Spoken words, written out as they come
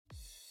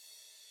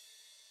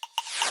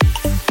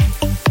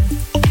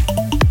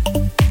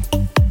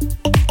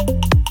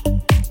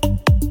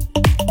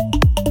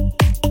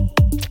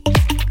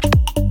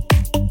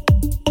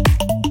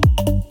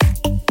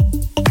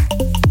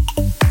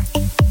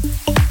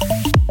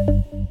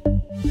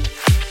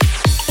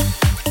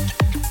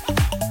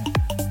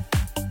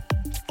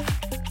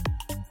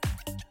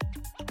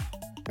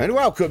And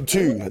welcome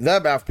to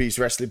the Mouthpiece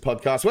Wrestling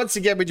Podcast. Once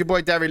again with your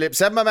boy Derry Lips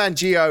and my man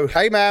Gio.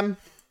 Hey, man.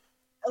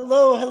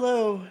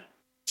 Hello.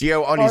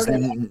 Gio on his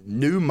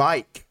new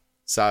mic.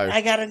 So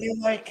I got a new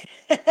mic.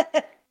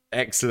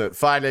 Excellent.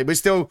 Finally, we're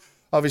still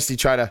obviously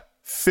trying to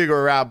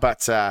figure out,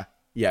 but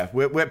yeah,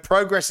 we're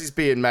progress is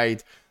being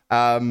made.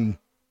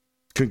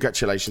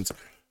 Congratulations.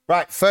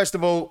 Right. First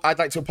of all, I'd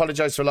like to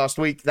apologize for last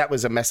week. That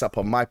was a mess up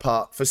on my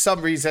part. For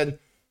some reason,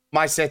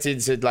 my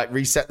settings had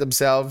reset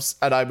themselves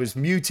and I was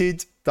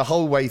muted the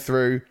whole way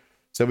through.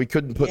 So we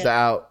couldn't put that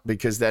out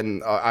because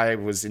then I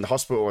was in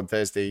hospital on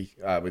Thursday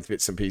with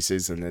bits and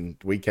pieces, and then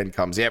weekend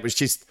comes. Yeah, it was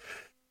just a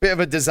bit of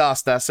a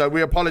disaster. So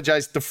we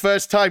apologize. The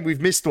first time we've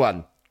missed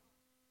one,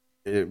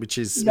 which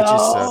is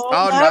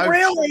not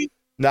really.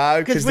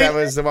 No, because that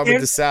was the one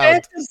with the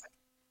sound.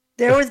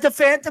 There was the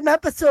Phantom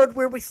episode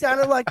where we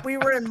sounded like we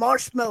were in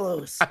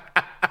marshmallows.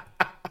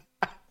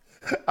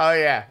 Oh,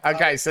 yeah.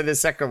 Okay, so the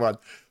second one.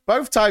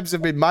 Both times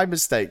have been my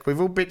mistake. We've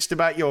all bitched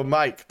about your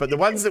mic, but the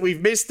ones that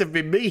we've missed have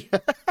been me.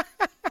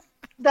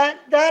 That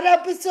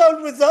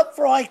episode was up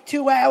for like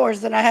 2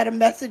 hours, and I had to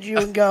message you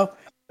and go,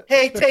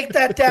 hey, take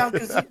that down,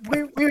 because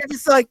we were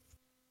just like...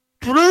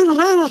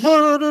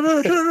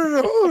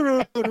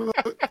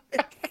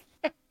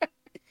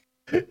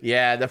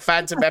 Yeah, the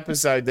Phantom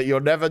episode that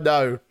you'll never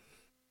know.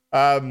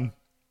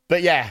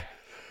 But yeah,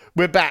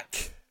 we're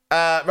back.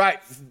 Right,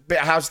 bit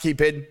of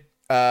housekeeping.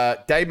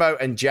 Damo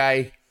and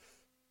Jay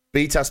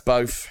beat us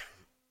both.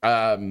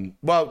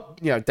 Well,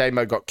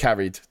 Damo got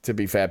carried, to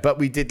be fair, but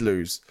we did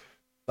lose.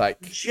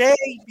 Jay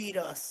beat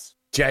us.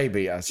 Jay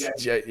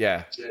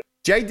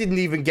didn't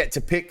even get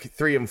to pick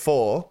 3 and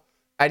 4,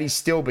 and he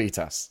still beat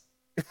us.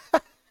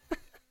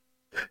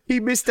 He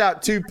missed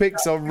out 2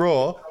 picks on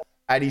Raw,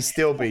 and he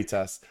still beat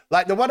us.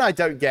 The one I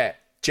don't get,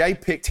 Jay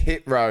picked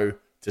Hit Row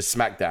to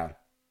SmackDown.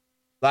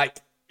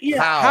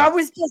 How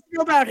was this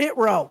about Hit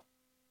Row?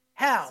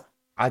 How?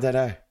 I don't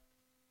know.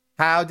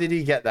 How did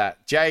he get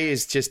that? Jay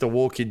is just a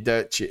walking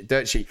dirt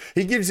sheet.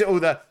 He gives it all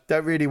the,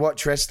 don't really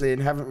watch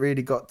wrestling, haven't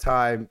really got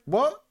time.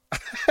 What?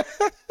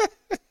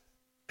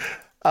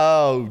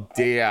 Oh,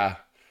 dear.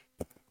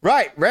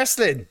 Right,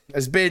 wrestling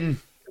has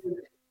been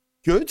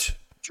good.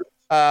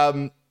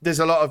 There's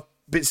a lot of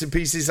bits and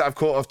pieces that I've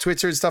caught off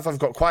Twitter and stuff. I've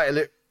got quite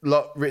a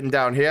lot written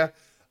down here.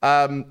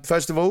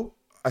 First of all,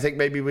 I think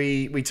maybe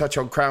we touch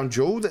on Crown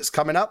Jewel that's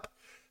coming up.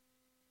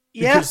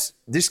 Because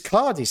this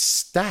card is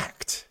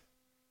stacked.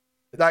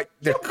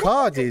 The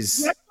card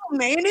is...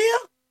 WrestleMania?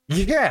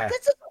 Yeah.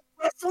 This is a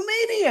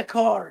WrestleMania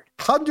card.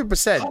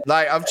 100%.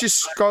 I'm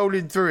just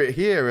scrolling through it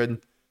here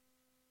and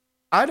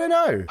I don't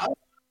know.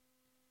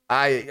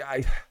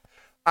 I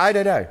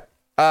don't know.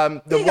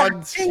 The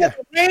ones... King of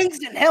the Rings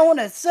and Hell in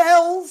a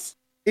Cells.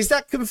 Is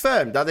that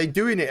confirmed? Are they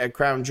doing it at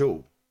Crown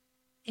Jewel?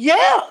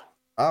 Yeah.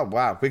 Oh,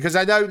 wow. Because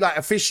I know,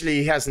 officially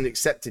he hasn't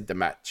accepted the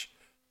match.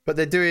 But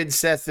they're doing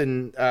Seth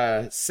and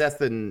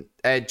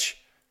Edge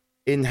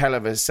in Hell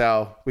of a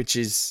Cell, which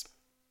is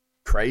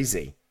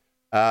crazy.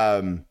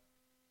 Yeah.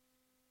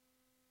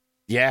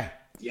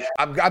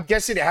 I'm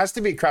guessing it has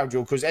to be Crown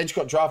Jewel because Edge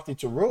got drafted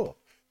to Raw.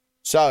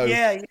 So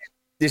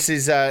this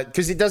is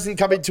because it doesn't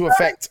come into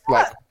effect.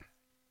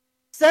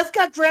 Seth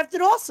got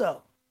drafted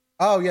also.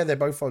 Oh, yeah, they're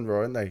both on Raw,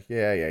 aren't they?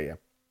 Yeah.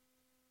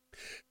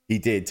 He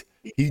did.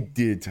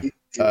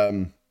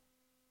 But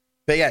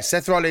yeah,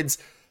 Seth Rollins,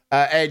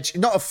 Edge,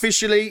 not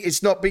officially,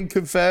 it's not been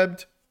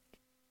confirmed,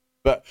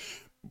 but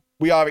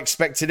we are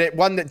expecting it.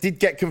 One that did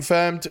get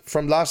confirmed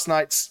from last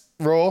night's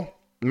Raw,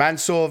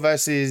 Mansoor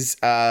versus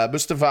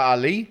Mustafa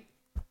Ali.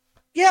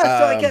 Yeah,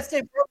 so I guess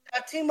they broke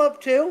that team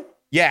up too.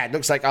 Yeah, it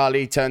looks like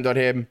Ali turned on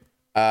him.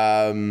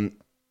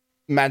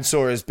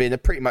 Mansoor has been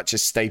pretty much a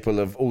staple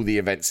of all the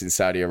events in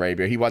Saudi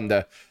Arabia. He won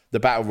the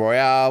Battle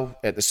Royale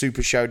at the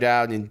Super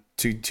Showdown in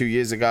two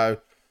years ago.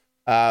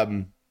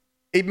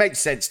 It makes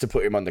sense to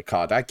put him on the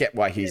card. I get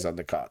why he's on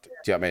the card. Do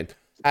you know what I mean?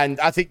 And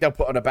I think they'll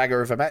put on a banger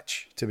of a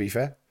match, to be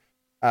fair.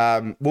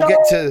 We'll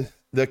get to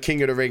the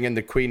King of the Ring and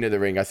the Queen of the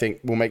Ring. I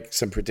think we'll make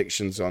some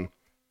predictions on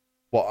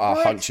what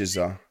our hunches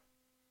are.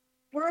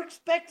 We're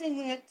expecting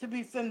it to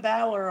be Finn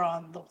Balor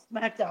on the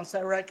SmackDown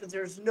side, right? Because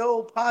there's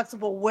no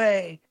possible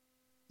way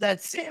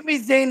that Sami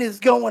Zayn is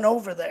going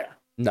over there.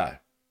 No.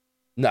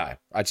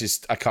 I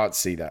can't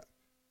see that.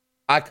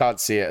 I can't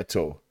see it at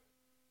all.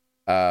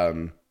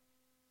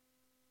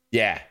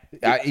 Yeah,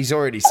 he's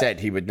already said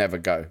he would never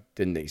go,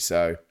 didn't he?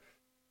 So,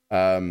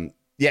 so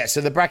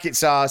the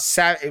brackets are,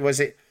 it was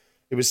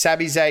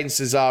Sami Zayn,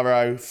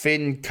 Cesaro,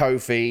 Finn,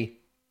 Kofi,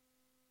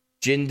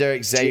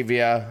 Jinder,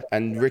 Xavier,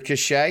 and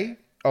Ricochet?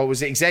 Or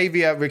was it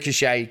Xavier,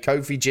 Ricochet,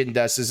 Kofi,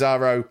 Jinder,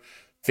 Cesaro,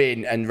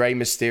 Finn, and Rey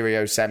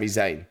Mysterio, Sami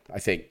Zayn, I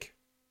think.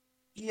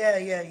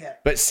 Yeah.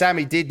 But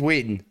Sami did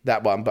win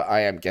that one, but I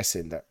am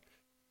guessing that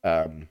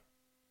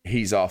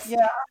he's off.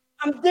 Yeah,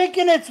 I'm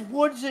thinking it's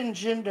Woods and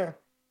Jinder.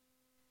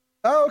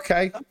 Oh,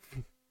 okay.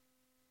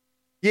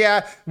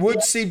 Yeah,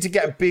 Woods seemed to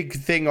get a big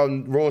thing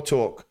on Raw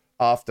Talk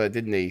after,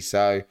 didn't he?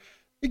 So,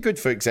 be good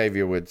for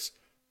Xavier Woods.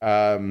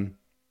 And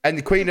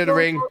the Queen of the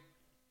Ring.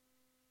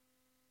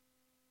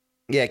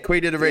 Yeah,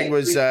 Queen of the Ring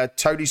was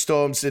Toni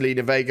Storm,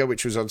 Zelina Vega,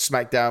 which was on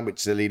SmackDown, which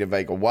Zelina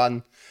Vega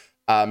won.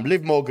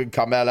 Liv Morgan,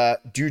 Carmella,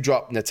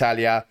 Dewdrop,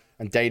 Natalia,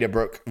 and Dana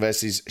Brooke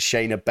versus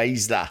Shayna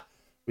Baszler,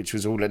 which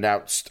was all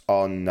announced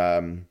on...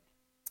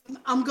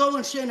 I'm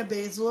going Shayna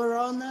Baszler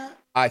on that.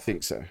 I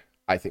think so.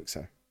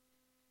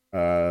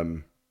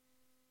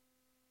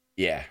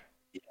 Yeah.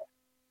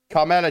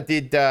 Carmella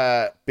did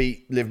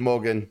beat Liv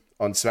Morgan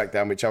on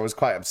SmackDown, which I was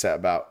quite upset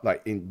about,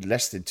 like in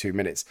less than 2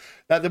 minutes.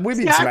 Now, the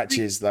women's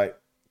matches, like,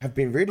 have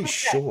been really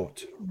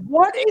short.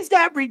 What is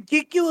that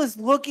ridiculous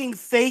looking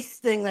face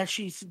thing that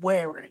she's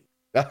wearing?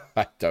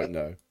 I don't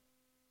know.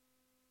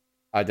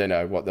 I don't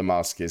know what the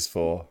mask is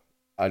for.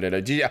 I don't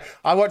know.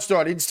 I watched her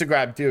on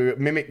Instagram do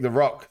mimic The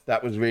Rock.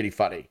 That was really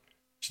funny.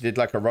 She did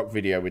like a Rock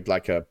video with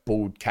like a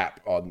bald cap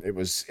on. It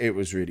was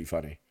really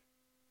funny.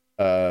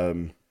 But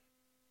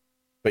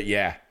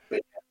yeah.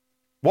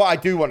 What I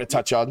do want to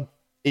touch on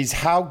is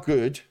how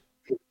good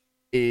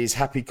is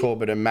Happy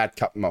Corbin and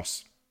Madcap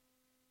Moss.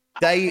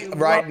 They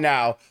right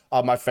now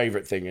are my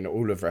favorite thing in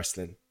all of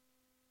wrestling.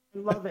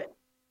 Love it.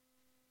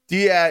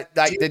 Yeah,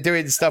 like they're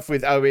doing stuff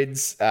with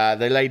Owens.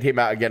 They laid him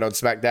out again on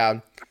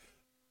SmackDown.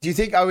 Do you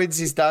think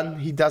Owens is done?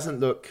 He doesn't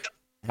look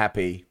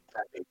happy.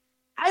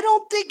 I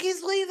don't think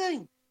he's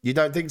leaving. You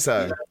don't think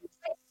so?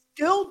 I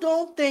still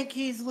don't think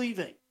he's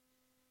leaving.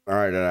 I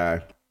don't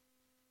know.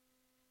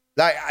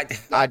 Like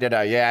I don't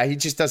know. Yeah, he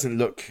just doesn't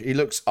look. He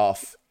looks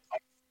off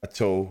at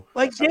all.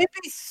 Like they'd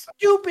be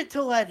stupid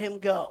to let him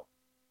go.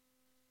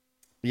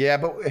 Yeah,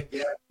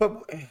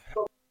 but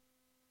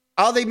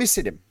are they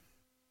missing him?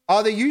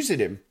 Are they using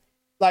him?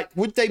 Like,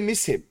 would they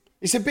miss him?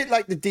 It's a bit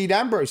like the Dean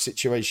Ambrose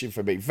situation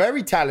for me.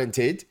 Very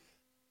talented,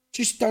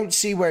 just don't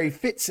see where he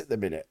fits at the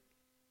minute.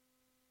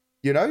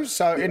 You know?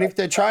 So, and if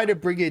they're trying to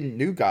bring in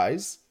new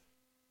guys,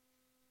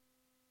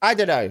 I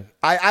don't know.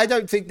 I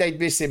don't think they'd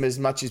miss him as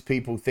much as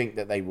people think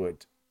that they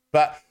would.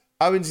 But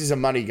Owens is a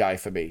money guy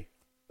for me.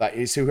 Like,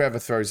 it's whoever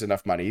throws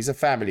enough money. He's a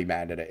family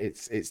man, and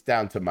it's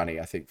down to money,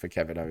 I think, for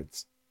Kevin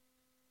Owens.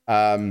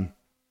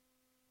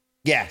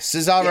 Yeah,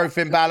 Cesaro,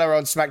 Finn Balor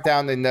on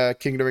SmackDown in the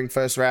King of the Ring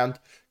first round.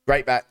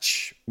 Great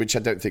match, which I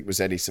don't think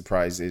was any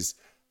surprises.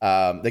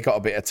 They got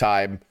a bit of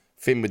time.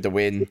 Finn with the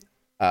win,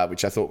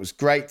 which I thought was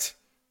great.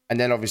 And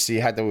then obviously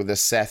you had all the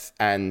Seth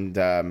and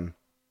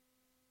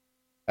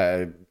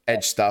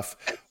Edge stuff.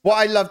 What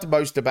I loved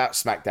most about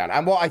SmackDown,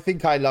 and what I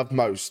think I love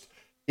most,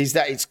 is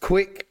that it's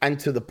quick and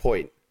to the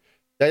point.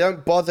 They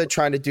don't bother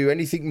trying to do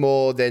anything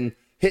more than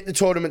hit the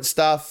tournament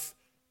stuff,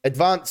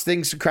 advance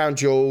things for Crown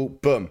Jewel,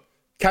 boom.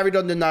 Carried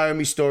on the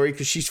Naomi story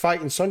because she's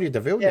fighting Sonya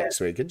Deville next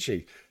week, isn't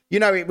she? You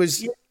know, it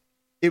was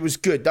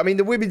good. I mean,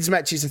 the women's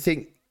matches, I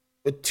think,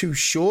 were too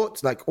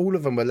short. Like, all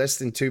of them were less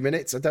than 2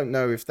 minutes. I don't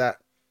know if that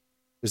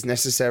was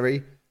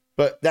necessary,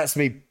 but that's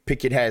me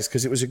picking hairs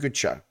because it was a good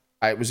show.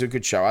 It was a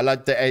good show. I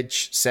like the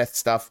Edge, Seth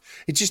stuff.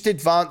 It just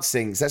advanced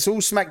things. That's all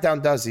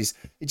SmackDown does, is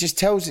it just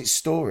tells its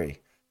story.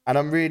 And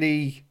I'm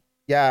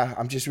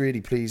just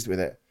really pleased with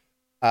it.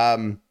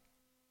 But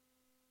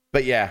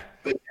yeah.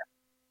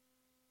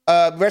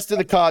 Rest of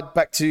the card,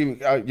 back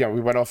to, we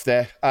went off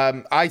there.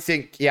 I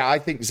think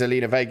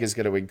Zelina Vega's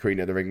going to win Queen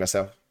of the Ring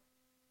myself.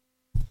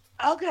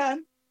 Okay.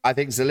 I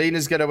think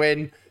Zelina's going to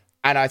win,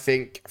 and I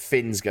think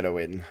Finn's going to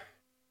win.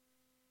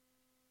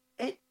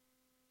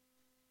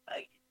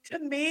 To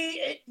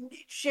me,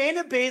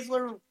 Shayna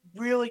Baszler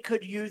really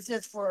could use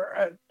this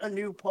for a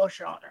new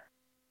push on her.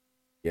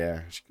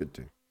 Yeah, she could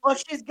do. Well,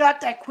 she's got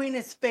that Queen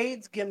of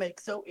Spades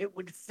gimmick, so it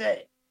would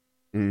fit.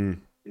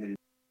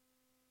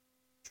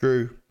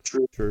 True.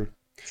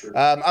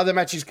 Other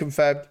matches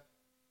confirmed.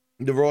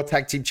 The Raw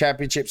Tag Team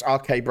Championships,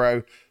 RK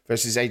Bro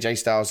versus AJ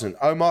Styles and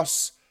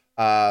Omos.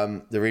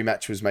 The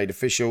rematch was made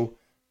official.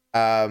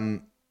 I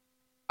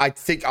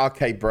think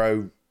RK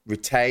Bro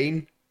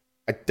retain.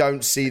 I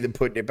don't see them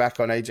putting it back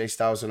on AJ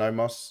Styles and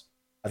Omos.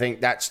 I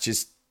think that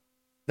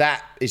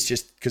is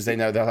just because they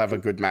know they'll have a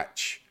good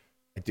match.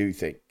 I do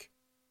think.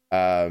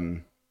 Yeah,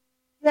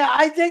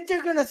 I think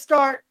they're going to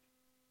start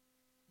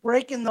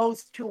breaking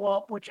those two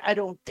up, which I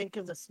don't think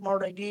is a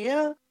smart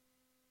idea.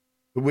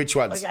 Which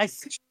ones? Like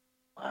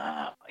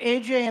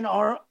AJ and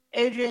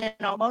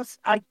Omos.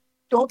 I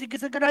don't think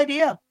it's a good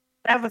idea.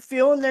 I have a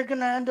feeling they're going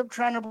to end up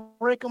trying to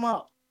break them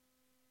up.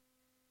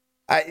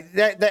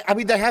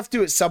 They have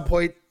to at some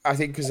point, I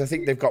think, because I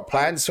think they've got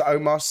plans for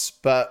Omos.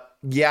 But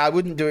yeah, I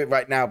wouldn't do it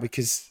right now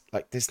because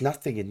there's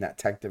nothing in that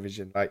tag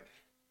division. Like,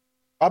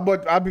 I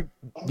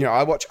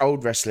watch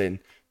old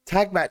wrestling.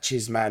 Tag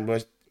matches, man,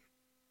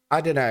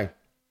 I don't know.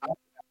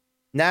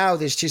 Now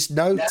there's just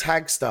no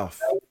tag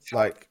stuff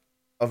like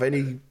of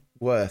any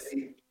worth.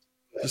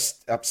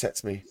 Just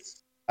upsets me.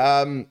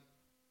 Other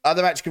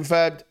match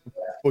confirmed,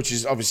 which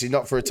is obviously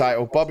not for a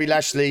title. Bobby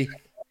Lashley,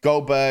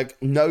 Goldberg,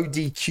 no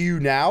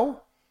DQ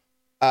now.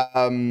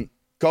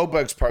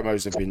 Goldberg's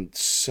promos have been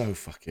so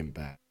fucking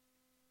bad.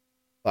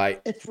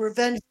 Like, it's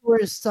revenge for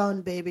his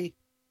son, baby.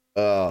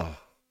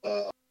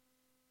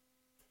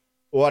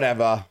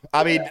 Whatever.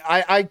 I mean,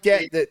 I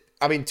get that.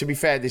 I mean, to be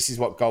fair, this is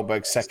what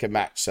Goldberg's second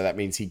match, so that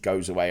means he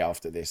goes away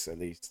after this at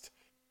least,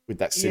 with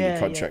that silly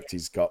contract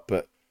he's got.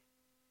 But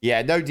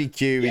yeah, no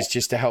DQ is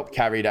just to help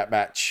carry that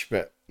match.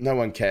 But no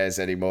one cares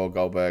anymore,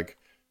 Goldberg.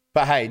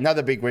 But hey,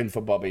 another big win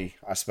for Bobby.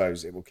 I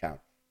suppose it will count.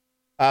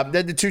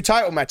 Then the 2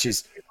 title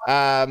matches.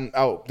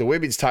 The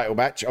women's title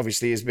match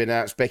obviously has been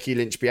announced. Becky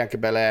Lynch, Bianca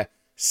Belair,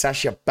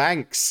 Sasha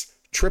Banks,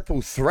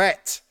 triple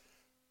threat.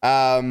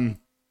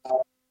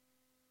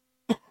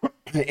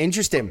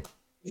 Interesting.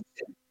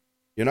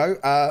 You know,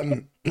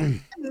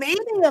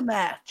 Mania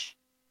match.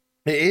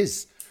 It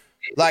is.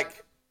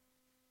 Like,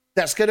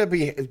 that's going to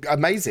be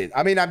amazing.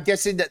 I mean, I'm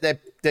guessing that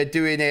they're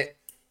doing it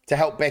to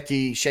help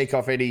Becky shake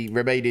off any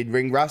remaining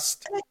ring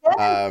rust.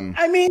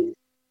 I mean,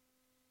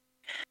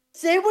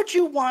 say what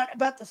you want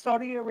about the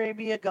Saudi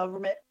Arabia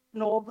government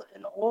and all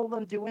of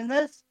them doing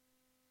this,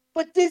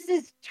 but this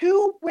is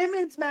 2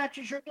 women's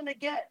matches you're going to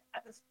get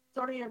at the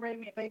Saudi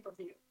Arabia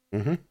pay-per-view.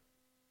 Mm-hmm.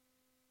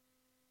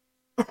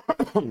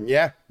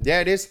 Yeah,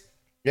 it is.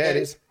 Yeah, it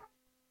is.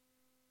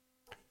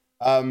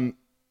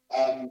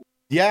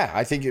 Yeah,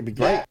 I think it'd be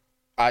great.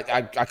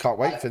 I can't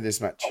wait for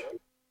this match.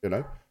 You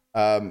know,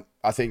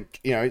 I think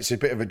it's a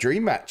bit of a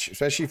dream match,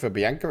 especially for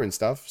Bianca and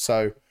stuff.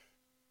 So,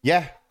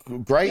 yeah,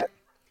 great.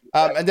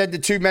 And then the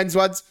 2 men's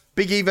ones: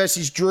 Big E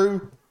versus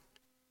Drew.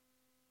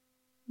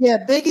 Yeah,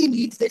 Big E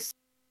needs this.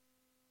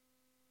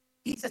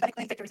 He needs to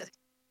claim victory.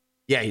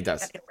 Yeah, he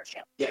does.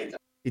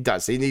 He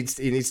does. He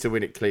needs to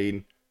win it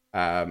clean.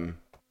 And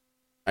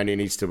he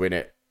needs to win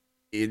it.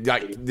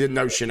 Like,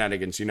 no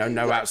shenanigans,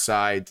 no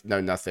outside, no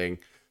nothing.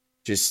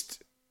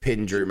 Just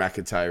pin Drew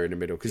McIntyre in the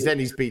middle. Because then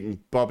he's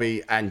beaten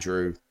Bobby and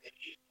Drew,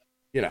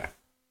 And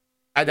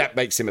that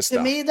makes him a star.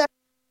 To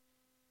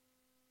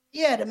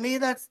me,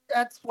 that's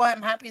why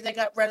I'm happy they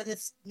got rid of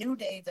this New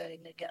Day thing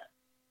again.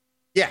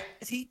 Yeah.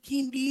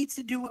 He needs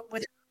to do it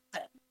with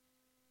them.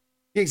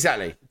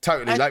 Exactly.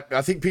 Totally.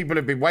 I think people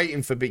have been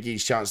waiting for Big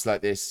E's chance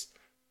like this.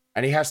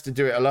 And he has to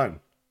do it alone,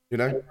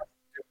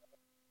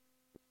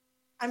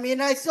 I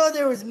mean, I saw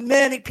there was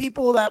many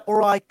people that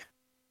were like,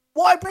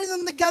 why bring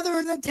them together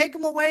and then take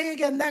them away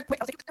again that quick?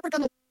 I was like, never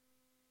done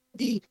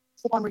the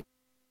full-on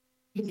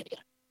reunion again.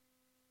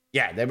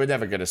 Yeah, they were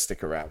never going to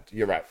stick around.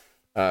 You're right.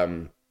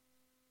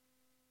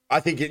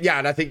 I think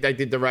they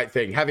did the right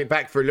thing. Have it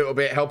back for a little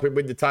bit, help him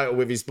win the title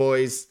with his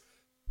boys,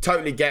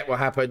 totally get what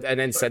happened,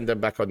 and then send them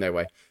back on their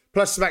way.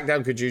 Plus,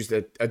 SmackDown could use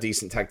a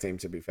decent tag team,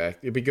 to be fair.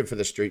 It'd be good for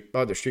the Street.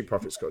 Oh, the Street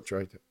Profits got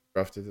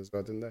drafted as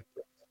well, didn't they?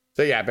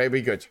 So, yeah, it'd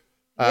be good.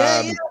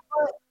 And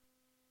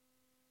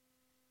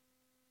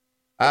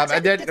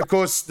then, of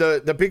course,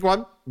 the big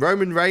one,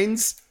 Roman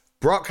Reigns,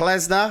 Brock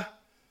Lesnar.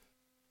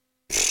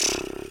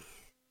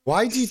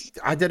 I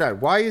don't know.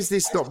 Why is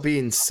this not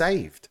being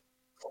saved?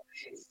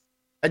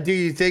 And do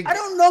you think... I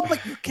don't know,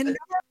 but you can never...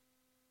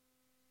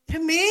 To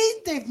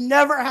me, they've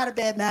never had a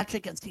bad match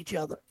against each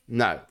other.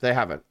 No, they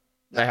haven't.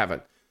 They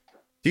haven't.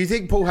 Do you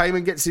think Paul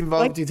Heyman gets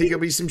involved? Do you think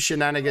there'll be some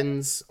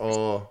shenanigans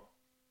or...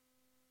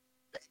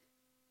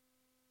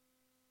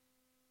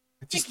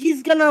 I think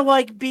he's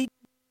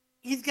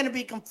gonna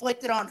be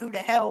conflicted on who to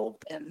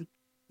help, and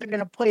they're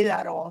gonna play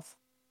that off.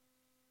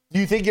 Do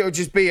you think it'll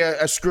just be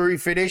a screwy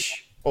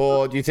finish,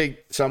 or do you think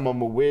someone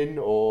will win?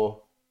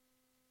 Or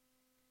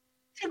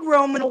I think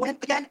Roman will win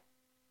again.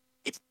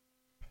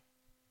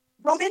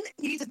 Roman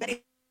needs as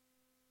many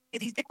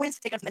if he's big wins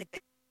to take as many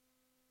big,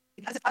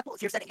 because it's possible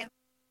if you're setting him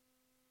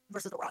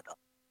versus the Rock.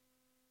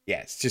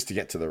 Yeah, it's just to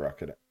get to the Rock,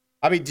 isn't it?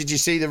 I mean, did you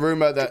see the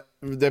rumor that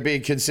they're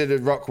being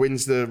considered Rock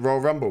wins the Royal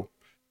Rumble?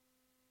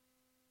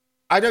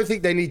 I don't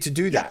think they need to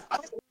do that. Oh,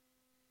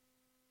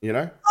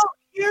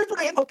 here's what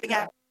I am hoping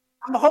at.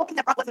 I'm hoping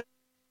that Brock Lesnar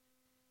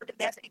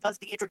advances that he does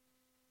the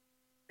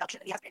introduction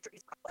and he has to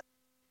introduce Brock Lesnar.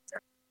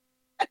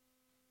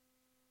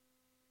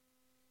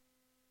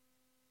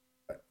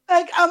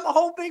 Like, I'm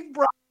hoping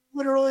Brock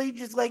literally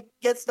just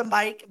gets the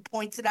mic and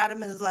points it at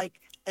him and is like,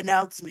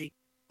 announce me.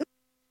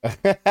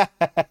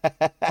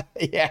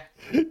 Yeah,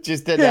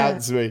 just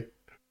announce me.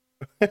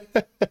 Do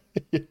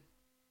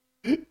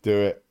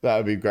it. That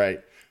would be great.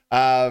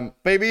 But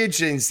it'd be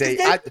interesting to see.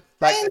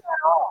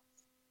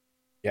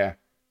 Yeah.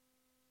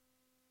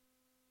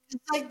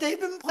 It's like they've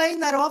been playing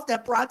that off,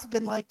 that Brock's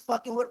been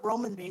fucking with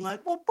Roman, being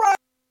like, well,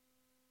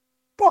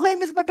 Paul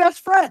Heyman's my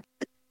best friend.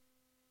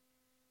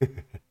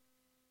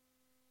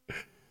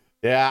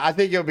 Yeah, I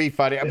think it'll be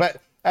funny.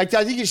 But I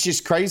think it's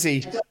just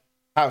crazy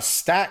how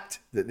stacked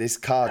that this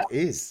card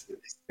is,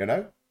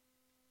 Yeah.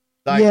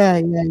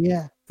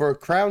 For a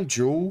crown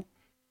jewel,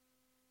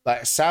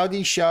 like a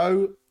Saudi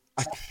show,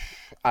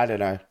 I don't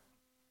know.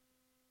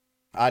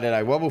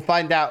 Well, we'll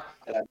find out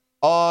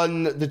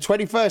on the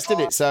 21st, isn't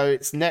it? So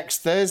it's next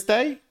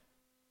Thursday.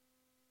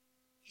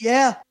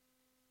 Yeah.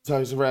 So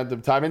it's a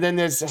random time. And then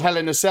there's Hell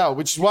in a Cell,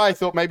 which is why I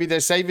thought maybe they're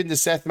saving the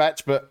Seth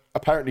match, but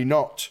apparently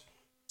not.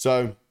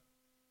 So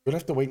we'll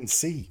have to wait and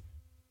see.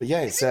 But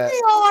yeah, it's... Maybe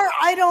they are.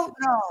 I don't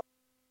know.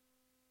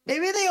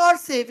 Maybe they are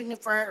saving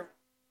it for...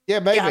 Yeah,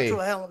 maybe. The actual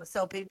Hell in a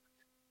Cell people.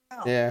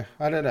 Oh. Yeah,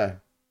 I don't know.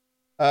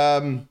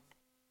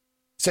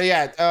 So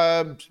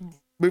yeah,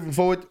 moving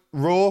forward,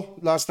 Raw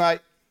last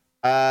night.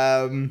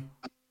 I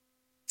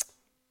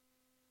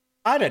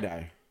don't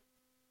know.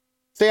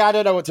 See, I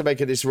don't know what to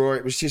make of this Raw.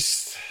 It was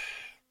just,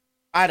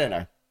 I don't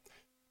know.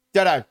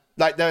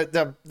 Like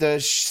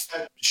the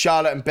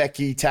Charlotte and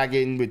Becky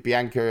tagging with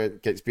Bianca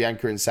against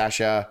Bianca and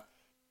Sasha.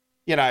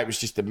 You know, it was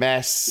just a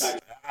mess.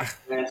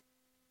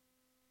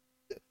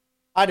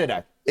 I don't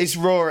know. It's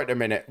Raw at the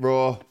minute.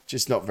 Raw,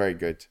 just not very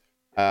good.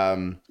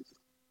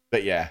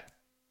 But yeah.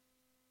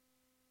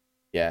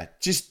 Yeah,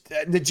 just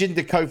the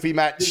Jinder Kofi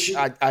match,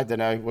 I don't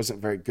know,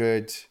 wasn't very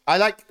good. I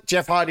like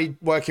Jeff Hardy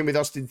working with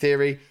Austin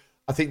Theory.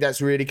 I think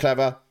that's really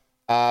clever.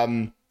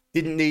 Didn't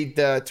need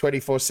the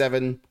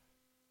 24/7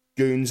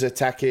 goons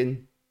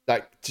attacking.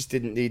 Like, just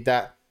didn't need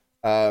that.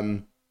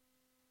 I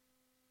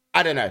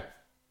don't know.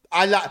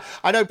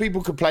 I know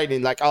people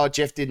complaining like, oh,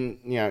 Jeff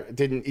didn't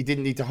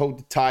need to hold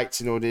the tights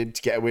in order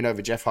to get a win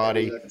over Jeff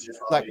Hardy.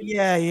 Like,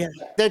 yeah.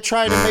 They're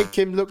trying to make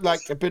him look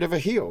like a bit of a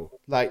heel.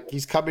 Like,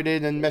 he's coming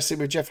in and messing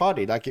with Jeff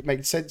Hardy. Like, it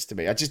makes sense to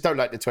me. I just don't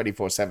like the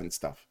 24/7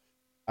 stuff.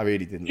 I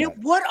really didn't. Yeah, like.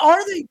 what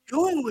are they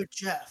doing with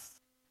Jeff?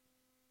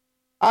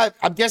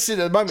 I'm guessing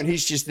at the moment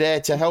he's just there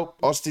to help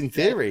Austin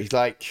Theory.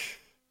 Like,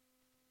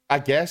 I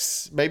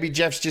guess maybe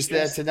Jeff's just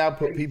there to now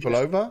put people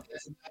over.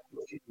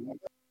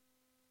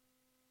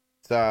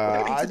 So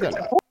I don't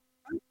know.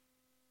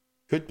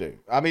 Could do.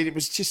 I mean, it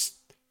was just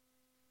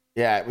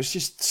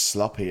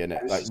sloppy,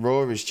 innit? Like,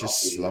 Raw is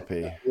just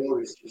sloppy.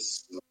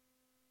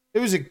 It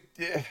was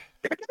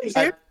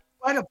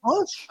quite a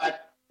push.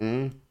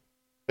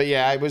 But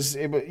yeah, it was.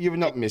 You were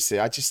not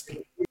missing. I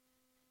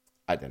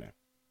don't know.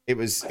 It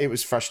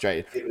was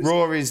frustrating.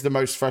 Raw is the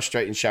most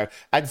frustrating show,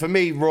 and for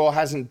me, Raw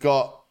hasn't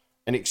got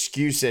an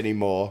excuse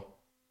anymore,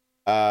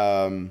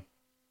 because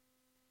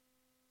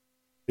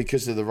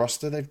of the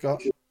roster they've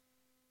got. You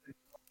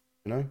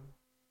know,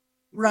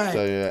 right?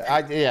 So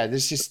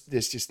there's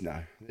just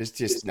no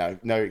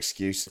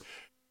excuse.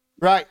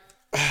 Right,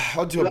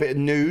 on to a bit of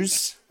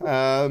news.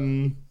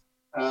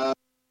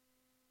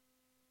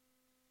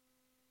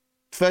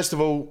 First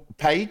of all,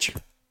 Paige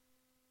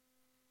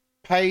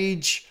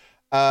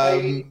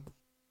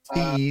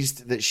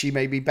teased that she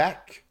may be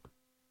back.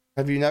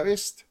 Have you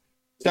noticed?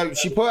 So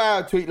she put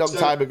out a tweet long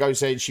time ago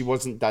saying she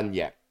wasn't done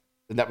yet,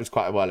 and that was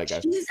quite a while ago.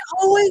 She's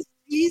always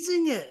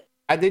teasing it.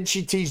 And then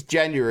she teased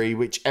January,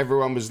 which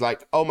everyone was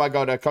like, oh my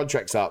God, her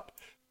contract's up.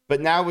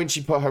 But now when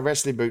she put her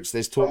wrestling boots,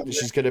 there's talk that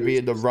she's going to be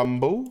in the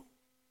Rumble.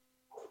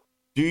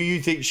 Do you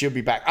think she'll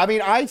be back? I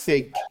mean, I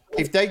think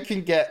if they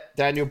can get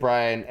Daniel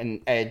Bryan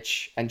and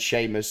Edge and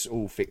Sheamus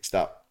all fixed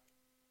up,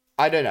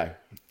 I don't know.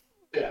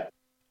 Yeah.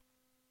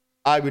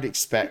 I would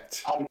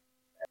expect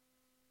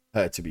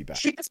her to be back.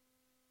 She's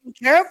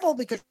careful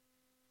because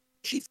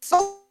she's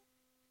so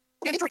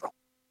injury prone.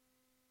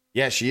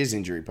 Yeah, she is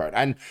injury prone.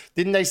 And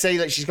didn't they say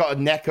that she's got a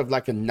neck of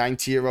like a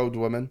 90-year-old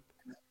woman?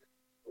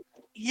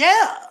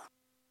 Yeah.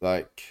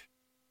 Like,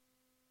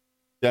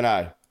 don't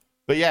know.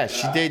 But yeah,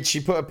 she did.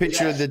 She put a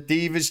picture of the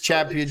Divas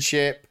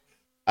Championship,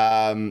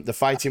 the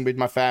Fighting With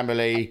My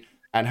Family,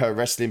 and her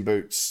wrestling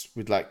boots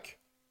with like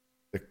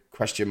the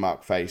question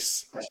mark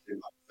face.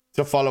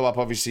 To follow up,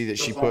 obviously, that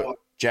she put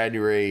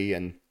January,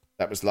 and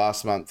that was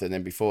last month. And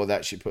then before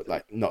that, she put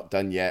like not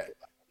done yet.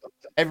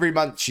 Every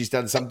month she's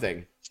done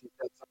something.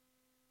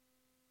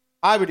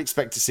 I would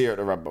expect to see her at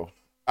the Rumble.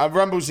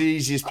 Rumble's the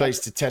easiest place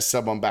to test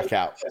someone back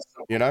out,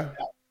 you know?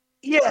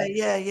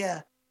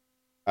 Yeah.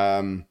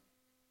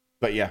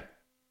 But yeah.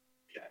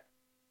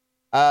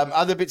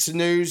 Other bits of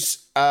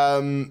news.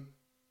 The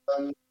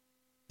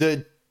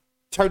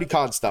Tony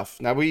Khan stuff.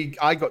 Now,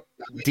 I got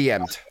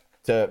DM'd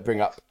to bring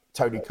up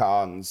Tony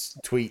Khan's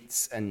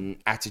tweets and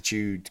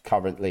attitude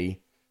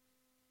currently.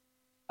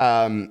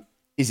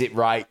 Is it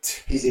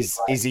right?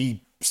 Is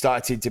he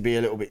started to be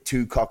a little bit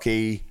too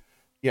cocky?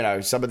 You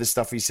know, some of the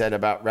stuff he said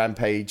about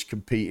Rampage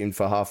competing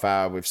for half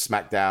hour with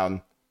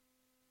SmackDown.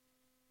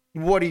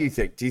 What do you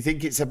think? Do you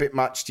think it's a bit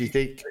much? Do you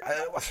think...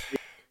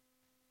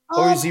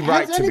 or is he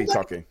right to be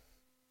cocky?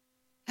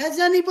 Has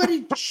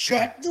anybody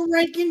checked the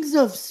rankings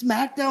of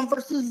SmackDown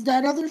versus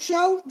that other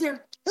show?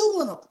 They're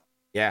killing them.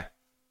 Yeah.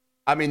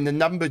 I mean, the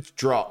numbers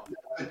drop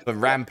for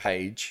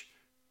Rampage.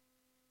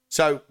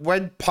 So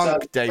when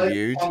Punk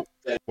debuted,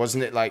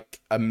 wasn't it like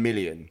 1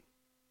 million?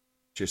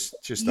 Just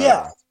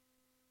yeah. Over.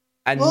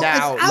 And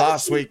now,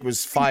 last week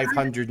was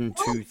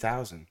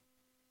 502,000.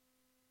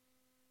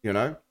 You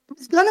know?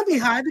 It's going to be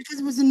high because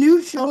it was a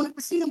new show and it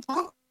was CM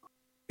Punk.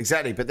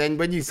 Exactly. But then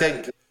when you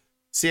think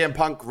CM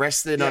Punk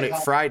wrestling on it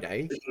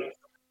Friday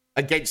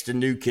against a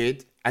new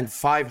kid and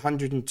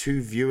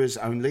 502 viewers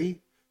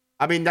only,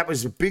 I mean, that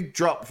was a big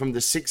drop from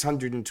the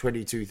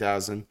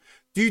 622,000.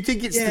 Do you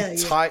think it's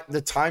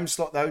the time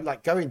slot, though?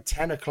 Like, going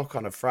 10 o'clock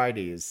on a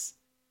Friday is...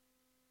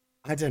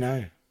 I don't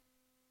know.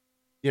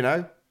 You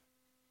know?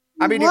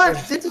 I mean, yeah,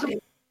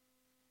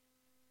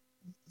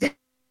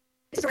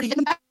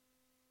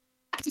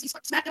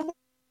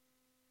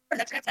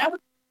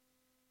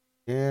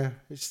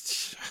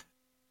 it's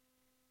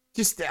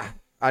just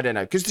I don't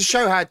know, because the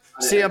show had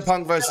CM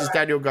Punk versus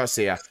Daniel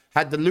Garcia,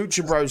 had the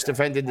Lucha Bros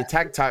defending the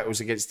tag titles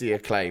against the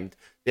Acclaimed.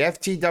 The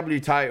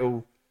FTW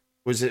title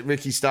was at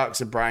Ricky Starks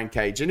and Brian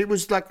Cage, and it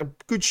was like a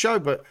good show,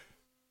 but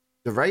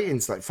the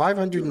ratings, like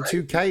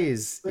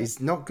 502K is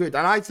not good.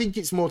 And I think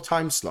it's more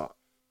time slot.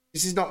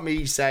 This is not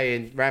me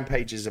saying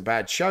Rampage is a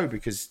bad show,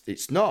 because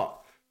it's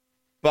not.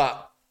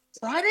 But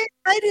Friday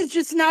night is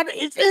just not.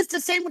 It's the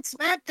same with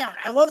SmackDown.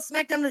 I love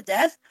SmackDown to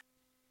death.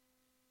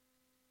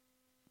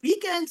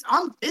 Weekends,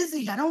 I'm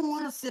busy. I don't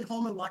want to sit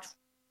home and watch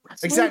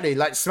wrestling. exactly,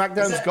 like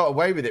SmackDown's got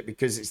away with it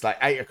because it's like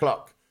 8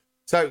 o'clock.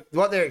 So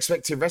what they're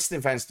expecting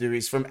wrestling fans to do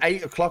is from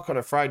 8 o'clock on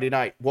a Friday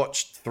night,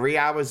 watch 3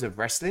 hours of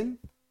wrestling.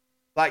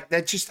 Like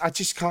I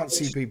just can't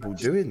see people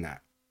doing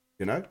that.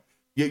 You know,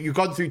 you've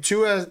gone through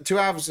 2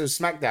 hours of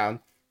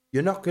SmackDown.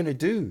 You're not going to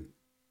do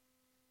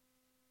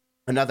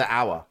another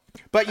hour.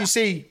 But you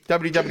see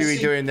WWE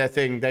doing their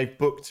thing. They've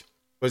booked,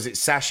 was it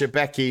Sasha,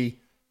 Becky,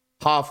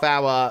 half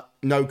hour,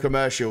 no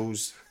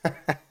commercials.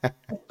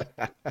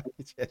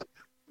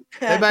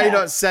 They may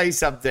not say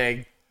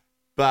something,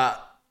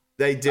 but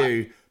they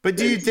do. But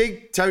do you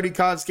think Tony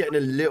Khan's getting a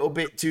little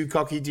bit too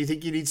cocky? Do you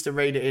think he needs to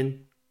rein it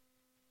in?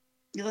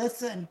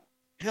 Listen,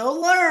 he'll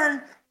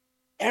learn.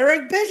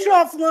 Eric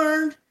Bischoff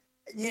learned.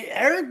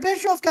 Eric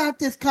Bischoff got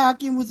this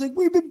cocky and was like,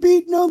 we've been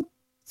beating them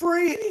for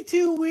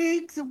 82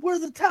 weeks and we're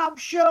the top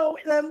show.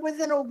 And then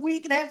within a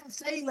week and a half of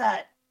saying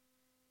that,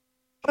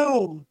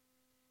 boom.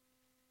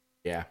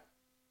 Yeah.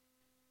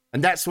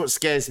 And that's what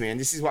scares me. And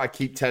this is what I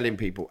keep telling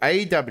people.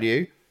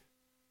 AEW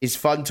is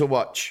fun to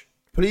watch.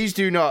 Please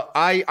do not.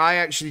 I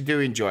actually do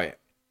enjoy it.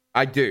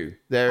 I do.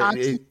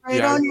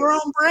 Concentrate on your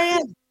own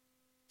brand.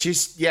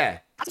 Just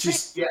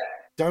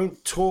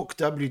don't talk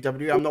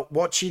WWE. I'm not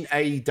watching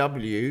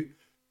AEW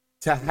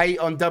to hate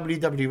on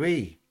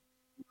WWE.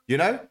 You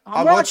know?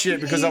 I'm watching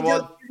it because I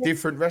want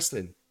different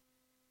wrestling.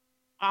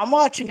 I'm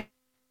watching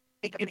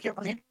it.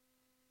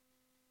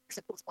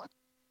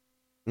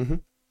 Mm-hmm.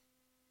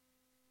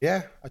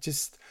 Yeah,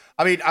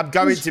 I'm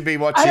going to be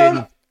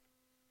watching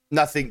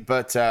nothing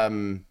but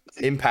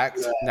Impact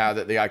now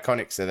that the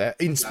Iconics are there.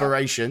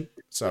 Inspiration,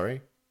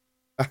 sorry.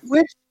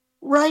 Which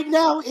right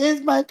now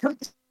is my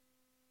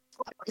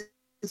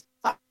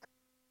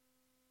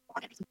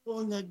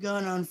pulling a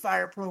gun on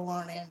Fire Pro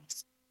on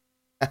Anderson.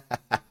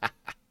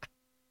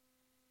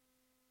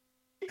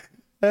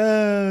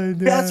 Oh,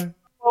 no.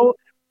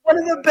 One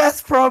of the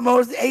best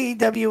promos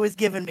AEW has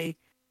given me.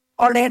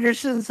 Arn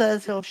Anderson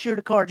says he'll shoot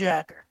a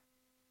carjacker.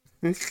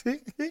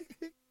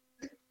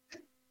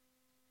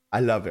 I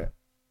love it.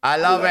 But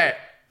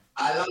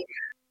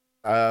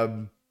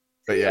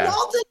yeah.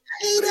 Y'all think I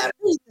hate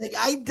everything.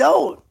 I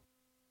don't.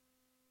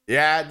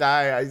 Yeah,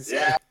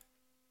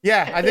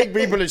 I think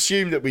people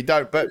assume that we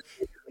don't, but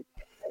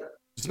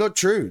it's not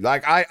true.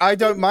 Like I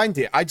don't mind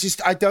it. I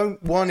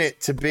don't want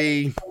it to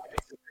be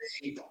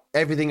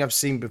everything I've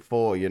seen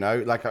before, you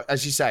know? Like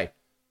as you say,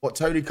 what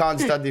Tony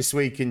Khan's done this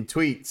week in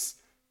tweets,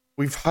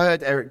 we've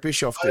heard Eric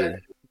Bischoff do,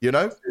 you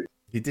know?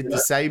 He did the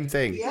same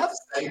thing. Yep.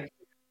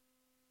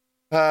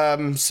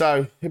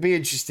 So it'd be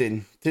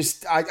interesting.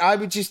 I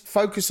would just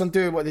focus on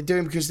doing what they're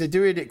doing because they're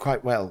doing it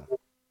quite well.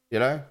 You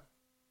know,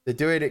 they're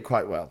doing it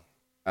quite well.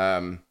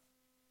 Yeah.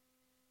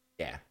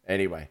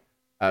 Anyway.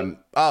 I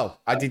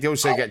did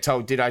also get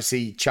told. Did I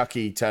see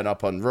Chucky turn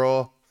up on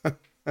Raw?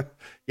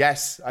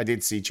 Yes, I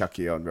did see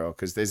Chucky on Raw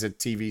because there's a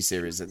TV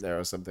series in there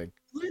or something.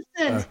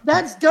 Listen,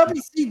 that's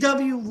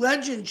WCW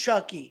legend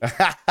Chucky.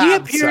 He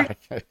appeared.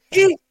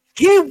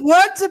 He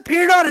once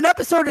appeared on an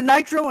episode of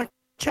Nitro and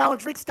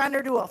challenged Rick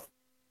Steiner to a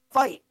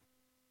fight.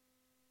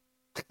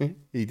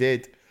 He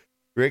did.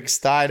 Rick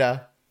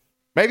Steiner.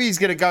 Maybe he's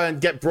going to go and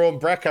get Braun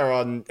Breaker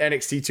on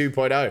NXT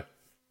 2.0.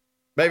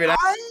 Maybe that.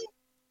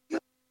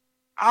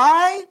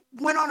 I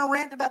went on a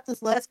rant about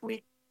this last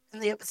week in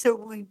the episode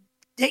we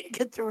didn't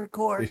get to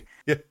record.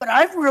 Yeah. But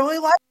I really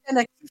like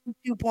NXT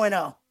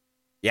 2.0.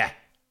 Yeah.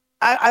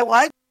 I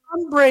like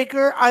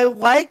Breaker. I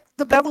like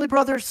the Beverly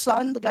Brothers'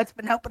 son, the guy that's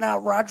been helping out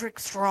Roderick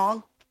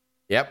Strong.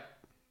 Yep.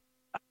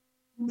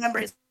 Remember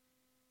his.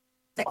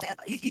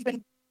 He's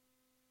been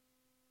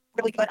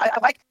really good. I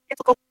like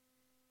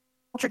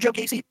Culture Joe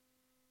Gacy.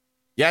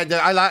 Yeah,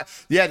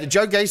 the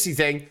Joe Gacy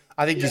thing.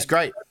 I think is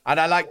great, and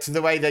I liked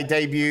the way they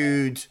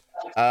debuted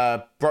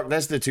Brock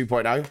Lesnar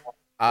 2.0.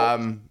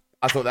 I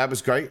thought that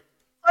was great.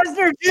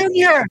 Lesnar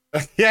Jr.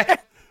 Yeah,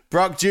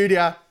 Brock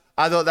Jr.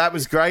 I thought that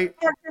was great.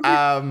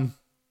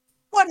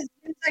 What is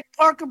it, like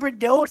Parker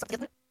Bordeaux or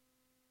something?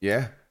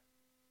 Yeah.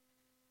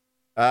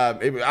 I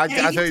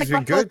thought he's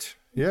been good.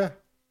 Yeah.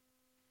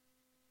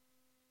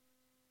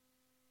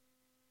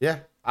 Yeah.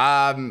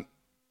 I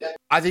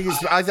think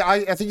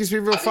it's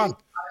been real fun.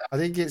 I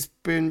think it's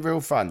been real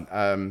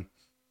fun.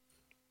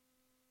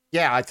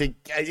 Yeah, I think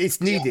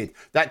it's needed.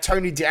 That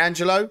Tony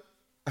D'Angelo,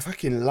 I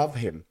fucking love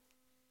him.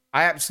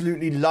 I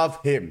absolutely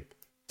love him.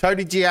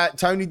 Tony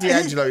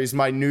D'Angelo is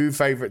my new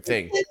favorite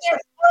thing.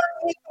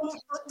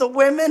 The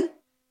women.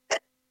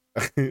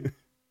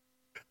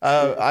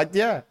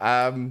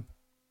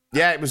 Yeah,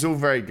 it was all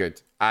very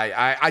good.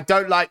 I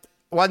don't like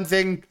one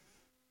thing.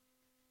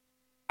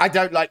 I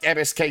don't like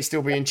MSK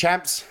still being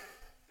champs.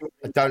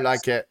 I don't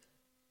like it.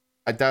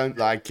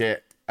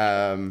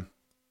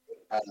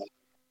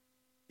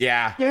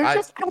 Yeah. They're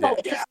just, I don't know. Yeah.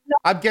 It's just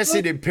not I'm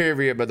guessing good.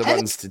 Imperium are the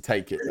ones to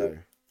take it, though.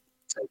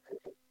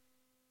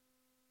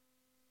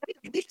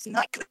 It's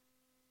not good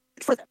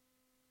for them.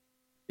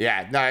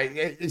 Yeah, no,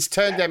 it's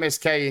turned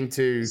MSK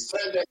into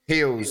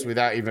heels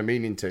without even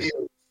meaning to.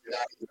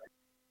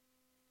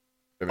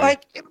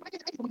 Like,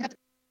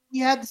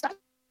 you had the side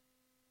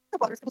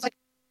brothers. It was like,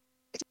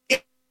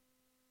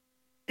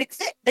 it's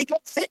it. They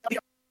don't fit.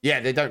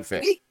 Yeah, they don't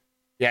fit.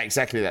 Yeah,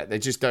 exactly that. They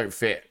just don't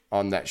fit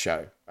on that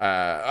show.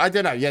 I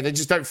don't know. Yeah, they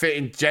just don't fit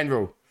in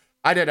general.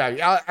 I don't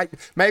know.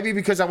 Maybe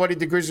because I wanted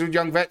the Grizzled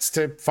Young Vets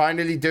to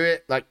finally do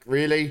it. Like,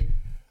 really.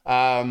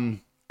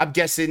 I'm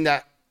guessing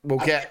that we'll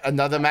get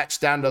another match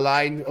down the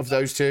line of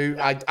those two.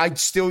 I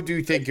still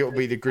do think it will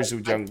be the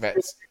Grizzled Young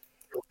Vets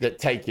that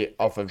take it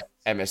off of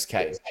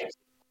MSK.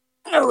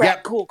 All right,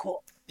 Yep.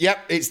 cool. Yep,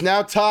 it's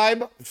now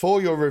time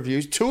for your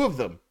reviews. 2 of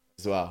them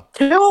as well.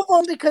 2 of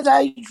them because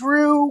I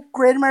drew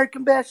Great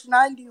American Bash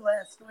 90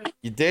 last week.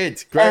 You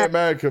did. Great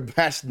American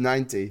Bash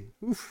 90.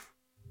 Oof.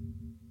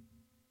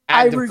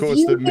 And of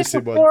course the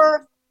missing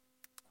one.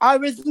 I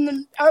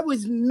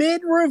was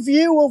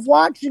mid-review of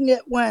watching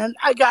it when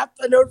I got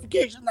the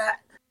notification that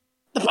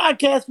the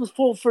podcast was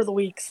full for the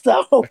week.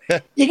 So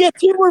you get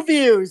 2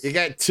 reviews. You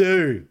get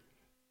 2.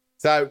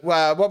 So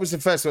what was the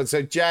first one?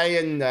 So Jay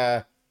and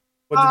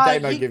what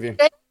did Damo give you?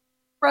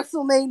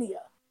 WrestleMania.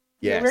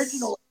 Yes. The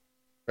original.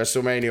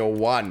 WrestleMania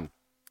 1.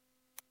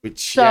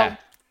 Which, So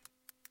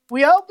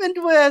we opened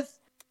with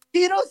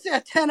Tito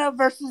Santana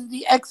versus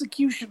the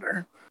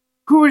Executioner,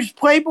 who was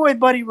Playboy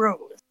Buddy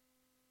Rose.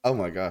 Oh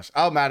my gosh.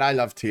 Oh man, I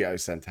love Tito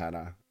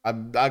Santana.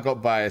 I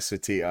got biased for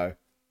Tito.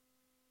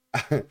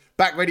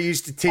 Back when he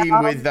used to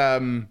team with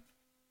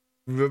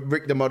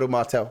Rick the Model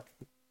Martel.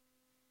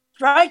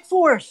 Strike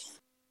Force.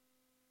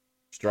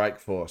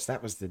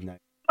 That was the name.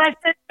 My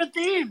favorite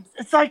themes.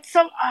 It's like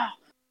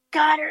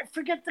God, I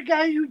forget the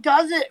guy who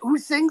does it, who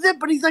sings it,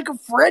 but he's like a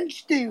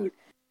French dude.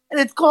 And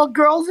it's called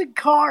Girls in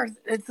Cars.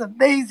 It's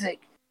amazing.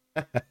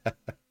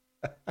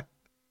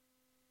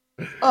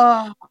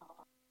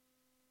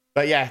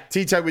 But yeah,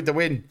 Tito with the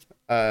win.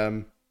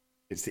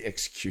 It's the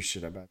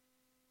Executioner, man.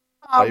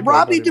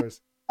 Robbie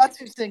that's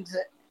who sings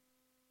it.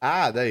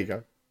 There you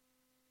go.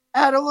 I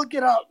had to look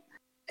it up.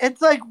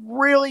 It's like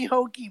really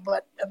hokey,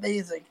 but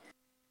amazing.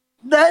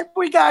 Then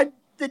we got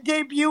the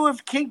debut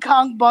of King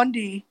Kong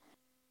Bundy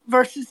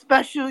versus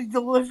Special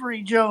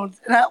Delivery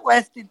Jones, and that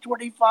lasted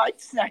 25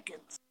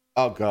 seconds.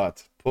 Oh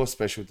God, poor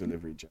Special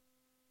Delivery Jones.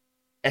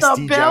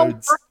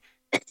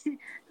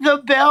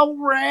 The bell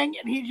rang,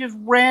 and he just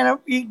ran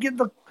up.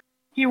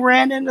 He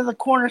ran into the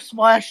corner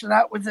splash, and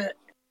that was it.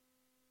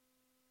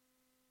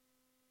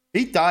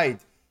 He died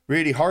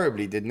really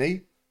horribly, didn't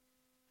he?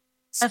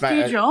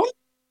 SD Jones?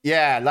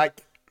 Yeah,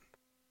 like,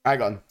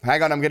 hang on,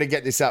 I'm going to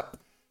get this up.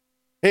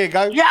 Here you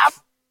go. Yeah.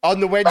 On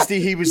the Wednesday,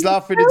 he was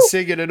laughing and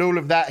singing and all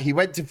of that. He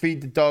went to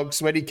feed the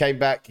dogs. When he came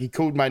back, he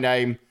called my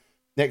name.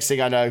 Next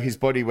thing I know, his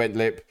body went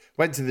limp.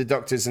 Went to the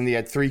doctors, and he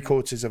had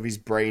 3/4 of his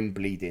brain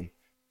bleeding.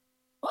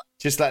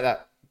 Just like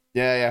that.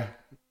 Yeah.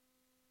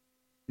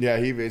 Yeah,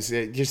 he was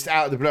just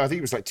out of the blue. I think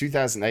it was like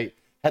 2008.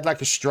 Had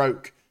like a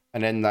stroke,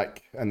 and then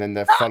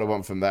the follow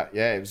on from that.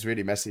 Yeah, it was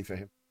really messy for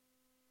him.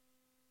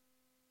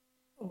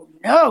 Oh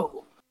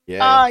no.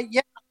 Yeah.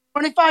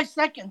 25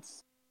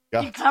 seconds.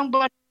 Yeah. King Kong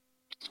Bundy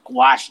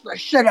squashed the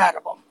shit out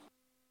of him.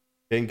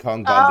 King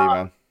Kong Bundy,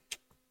 man.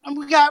 And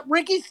we got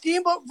Ricky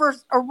Steamboat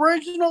versus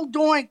original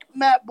Doink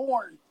Matt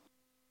Bourne.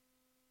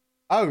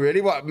 Oh, really?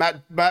 What?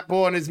 Matt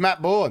Bourne is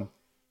Matt Bourne.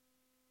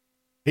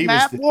 He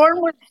was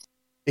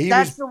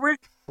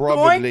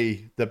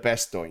probably the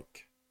best Doink.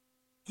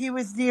 He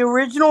was the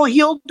original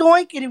heel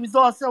Doink, and he was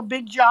also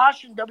Big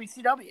Josh in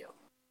WCW.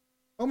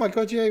 Oh my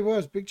God, yeah, he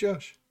was Big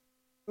Josh.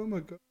 Oh my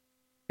God,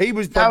 he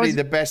was probably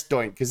the best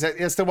Doink because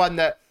that's the one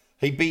that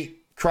he beat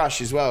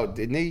Crush as well,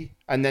 didn't he?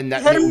 And then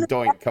that little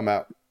Doink come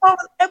out. Oh,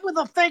 with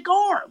a fake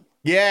arm.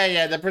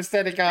 Yeah, the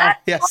prosthetic arm.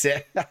 Yes,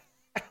 it.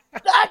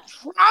 That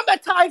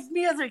traumatized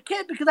me as a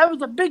kid because I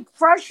was a big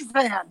Crush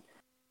fan,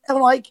 and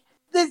like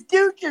this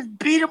dude just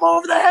beat him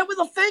over the head with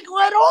a fake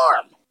lead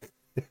arm.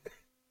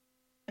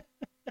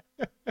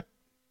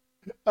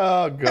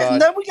 Oh God!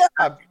 And then we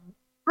got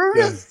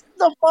Brutus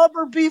the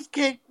Barber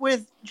Beefcake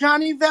with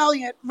Johnny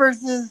Valiant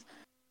versus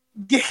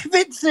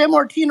David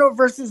Sammartino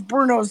versus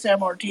Bruno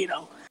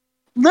Sammartino.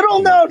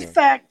 Little known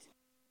fact: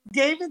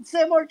 David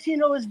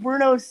Sammartino is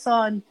Bruno's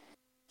son.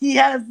 He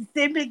has the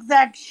same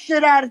exact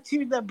shit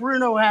attitude that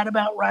Bruno had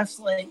about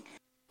wrestling.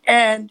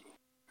 And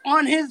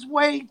on his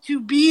way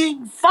to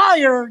being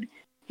fired,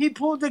 he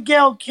pulled a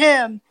Gail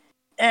Kim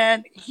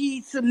and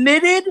he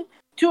submitted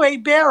to a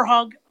bear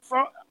hug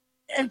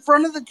in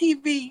front of the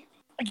TV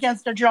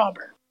against a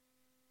jobber.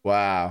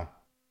 Wow.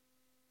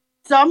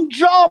 Some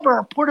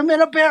jobber put him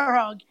in a bear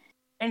hug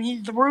and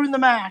he threw the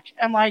match.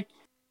 And like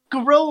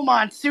Gorilla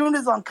Monsoon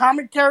is on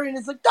commentary and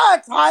it's like,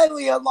 that's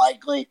highly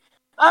unlikely.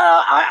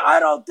 I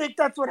don't think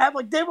that's what happened.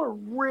 Like, they were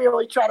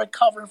really trying to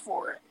cover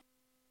for it.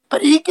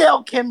 But he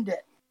Gail Kim'd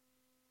it.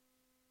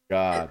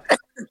 God.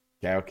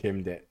 Gail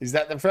Kim'd it. Is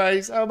that the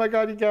phrase? Oh my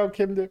God, he Gail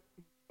Kim'd it.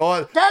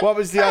 Or what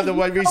was the other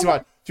one? Recent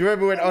one? Do you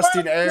remember when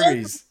Austin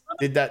Aries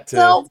did that to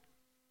So,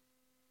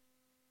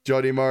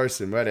 Johnny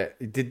Morrison? Wasn't it?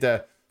 He did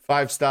the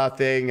 5-star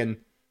thing and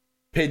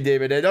pinned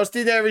him, and then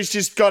Austin Aries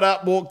just got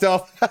up, walked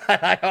off.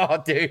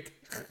 Oh, dude.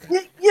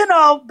 you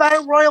know,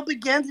 Battle Royal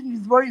begins and you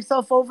throw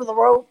yourself over the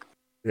rope.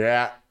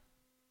 Yeah.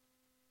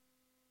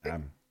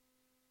 Then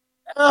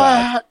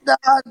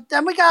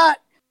we got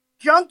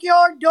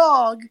Junkyard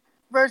Dog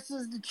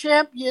versus the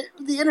champion,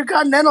 the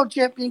Intercontinental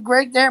Champion,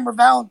 Greg the Hammer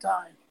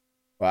Valentine.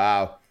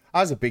 Wow.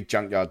 I was a big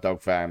Junkyard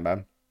Dog fan,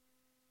 man.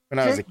 When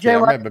I was a kid, Jay I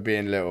White- remember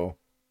being little.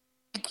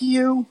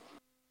 Q.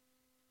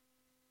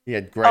 He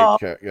had great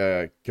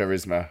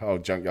charisma. Oh,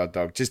 Junkyard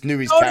Dog. Just knew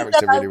his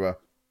character really well.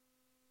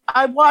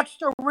 I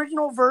watched the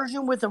original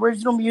version with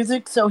original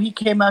music, so he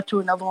came out to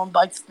another one,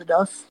 Bites the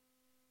Dust.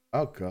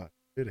 Oh, God.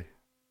 Really?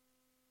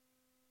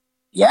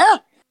 Yeah.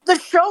 The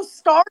show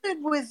started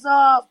with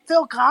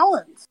Phil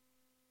Collins.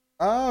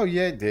 Oh,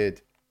 yeah, it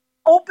did.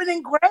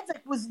 Opening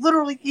graphic was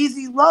literally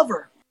Easy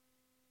Lover.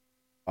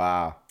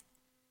 Wow.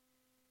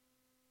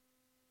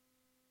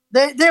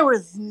 There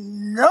was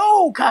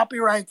no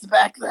copyrights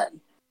back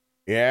then.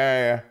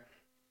 Yeah.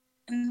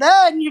 And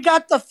then you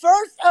got the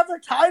first ever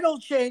title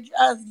change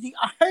as the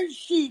Iron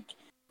Sheik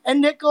and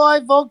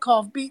Nikolai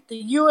Volkov beat the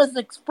U.S.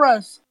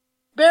 Express,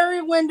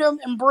 Barry Windham,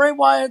 and Bray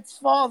Wyatt's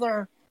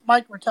father,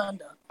 Mike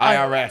Rotunda.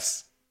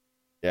 IRS.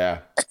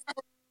 Yeah.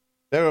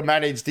 They were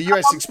managed. The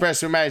U.S.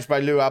 Express were managed by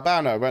Lou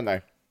Albano, weren't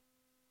they?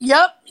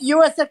 Yep.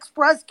 U.S.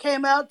 Express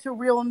came out to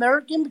Real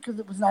American because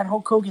it was not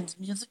Hulk Hogan's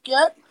music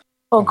yet.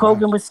 Hulk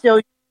Hogan was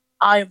still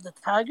Eye of the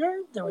Tiger.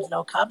 There was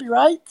no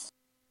copyrights.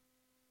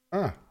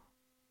 Huh.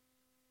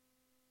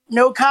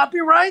 No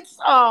copyrights.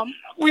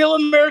 Real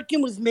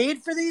American was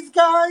made for these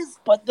guys,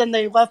 but then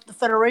they left the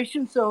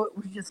Federation, so it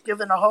was just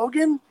given to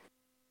Hogan.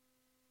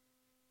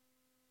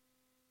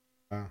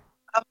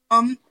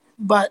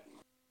 But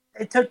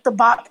they took the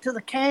bot to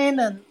the cane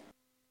and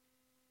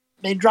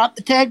they dropped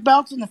the tag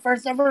belts in the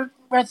first ever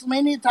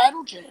WrestleMania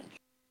title change.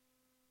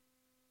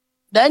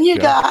 Then you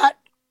got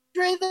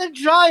Andre the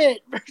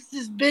Giant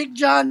versus Big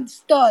John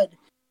Studd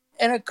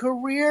and a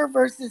career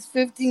versus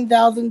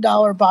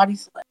 $15,000 body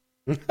slam.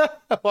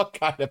 What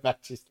kind of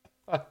match is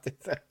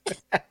that?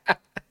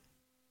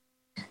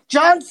 If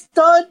John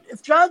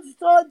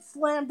Studd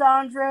slammed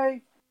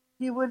Andre,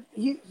 he would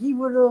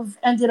have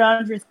ended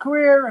Andre's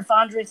career. If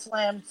Andre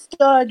slammed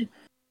Studd,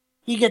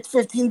 he gets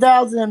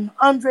 $15,000.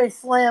 Andre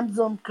slams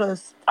him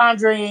because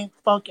Andre ain't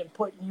fucking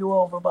putting you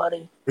over,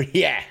 buddy.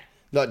 Yeah,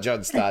 not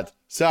John Studd.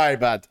 Sorry,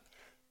 bud.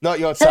 Not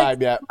your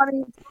time yet.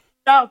 Money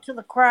out to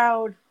the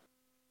crowd.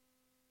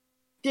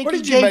 What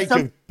did you make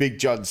of Big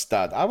John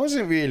Studd? I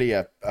wasn't really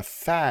a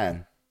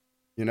fan,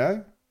 you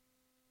know?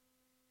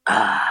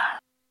 I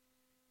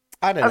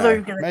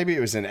don't know. Maybe it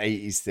was an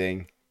 80s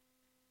thing.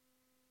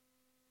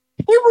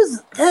 It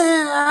was,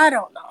 I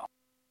don't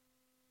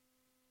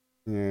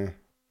Yeah.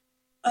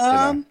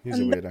 know. He's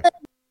a weirdo.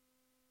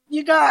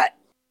 You got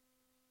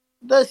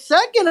the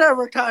second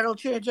ever title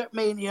change at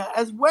Mania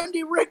as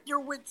Wendy Richter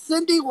with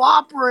Cyndi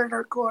Lauper in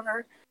her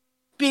corner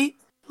beat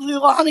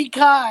Leilani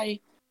Kai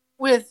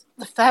with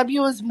the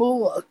Fabulous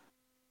Moolah.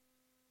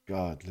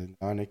 God,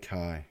 Leilani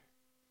Kai.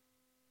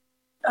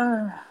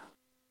 And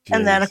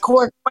then, of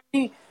course,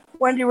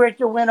 Wendy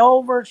Richter went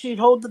over. She'd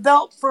hold the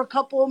belt for a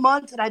couple of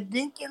months, and I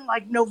think in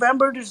like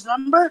November,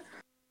 December,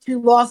 she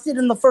lost it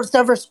in the first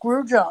ever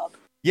screw job.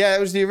 Yeah, it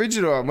was the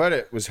original one, wasn't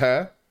it? It was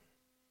her.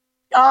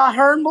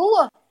 Her and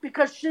Moolah,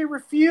 because she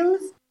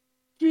refused.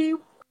 It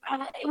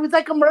was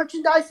like a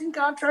merchandising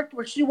contract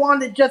where she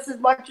wanted just as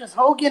much as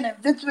Hogan, and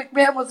Vince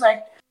McMahon was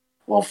like,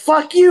 "Well,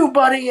 fuck you,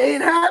 buddy, it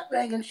ain't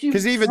happening." And she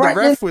because even the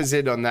ref was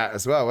in on that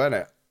as well, wasn't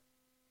it?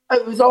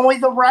 It was only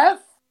the ref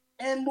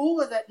and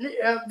Moolah that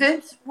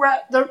Vince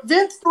the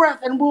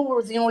ref and Moolah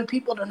was the only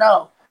people to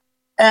know.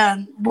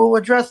 And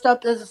Moolah dressed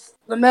up as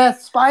the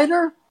Masked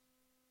Spider,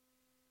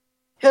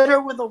 hit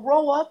her with a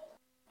roll up.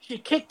 She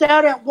kicked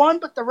out at 1,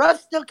 but the ref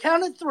still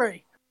counted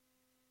 3.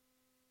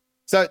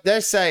 So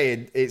they're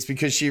saying it's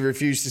because she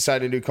refused to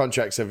sign a new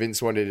contract, so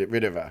Vince wanted it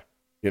rid of her,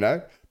 you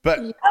know?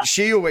 But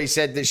she always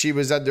said that she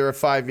was under a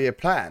 5-year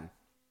plan,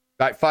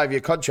 like 5-year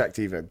contract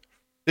even.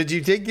 Did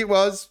you think it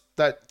was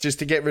that just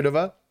to get rid of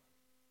her?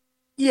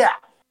 Yeah.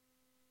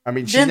 I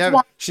mean, she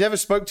never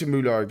spoke to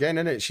Moolah again,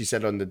 innit? She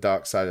said on the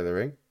Dark Side of the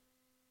Ring.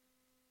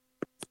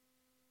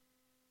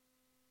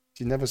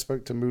 She never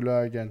spoke to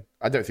Moolah again.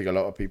 I don't think a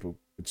lot of people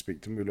would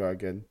speak to Moolah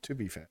again, to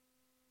be fair.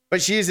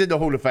 But she is in the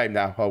Hall of Fame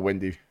now,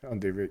 Wendy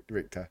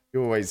Richter.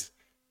 You always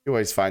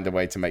find a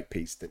way to make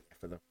peace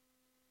for them.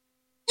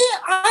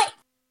 Yeah,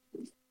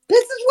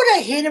 this is what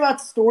I hate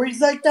about stories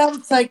like that.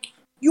 It's like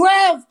you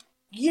have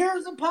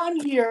years upon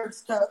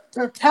years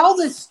to tell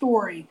this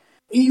story,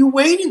 and you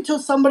wait until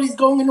somebody's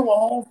going into a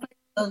Hall of Fame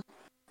to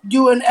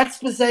do an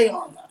expose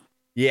on them.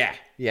 Yeah.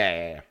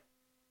 I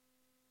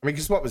mean,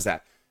 because what was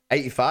that?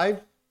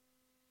 85?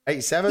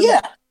 87?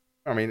 Yeah.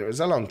 I mean, it was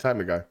a long time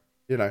ago,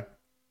 you know.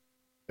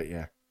 But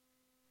yeah.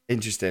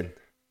 Interesting.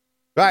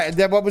 Right, and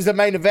then what was the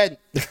main event?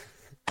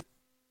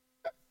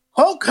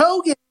 Hulk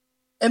Hogan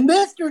and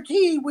Mr.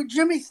 T with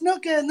Jimmy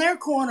Snuka in their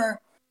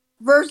corner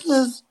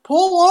versus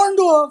Paul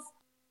Orndorff,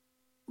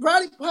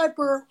 Roddy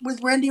Piper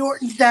with Randy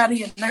Orton's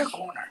daddy in their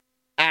corner.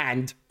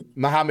 And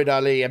Muhammad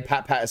Ali and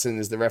Pat Patterson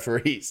as the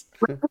referees.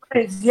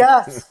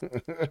 Yes.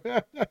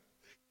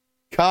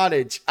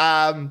 Carnage.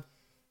 God,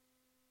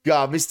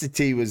 Mr.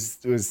 T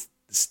was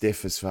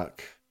stiff as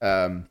fuck.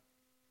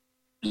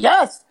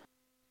 Yes.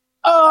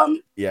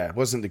 Yeah, it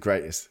wasn't the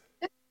greatest.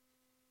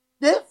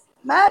 This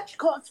match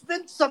cost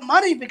Vince some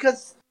money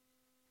because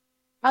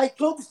I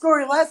told the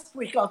story last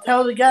week. I'll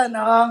tell it again.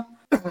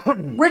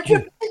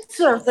 Richard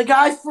Pitzer, the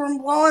guy from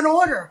Law and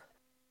Order,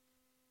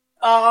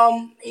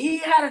 he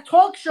had a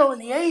talk show in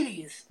the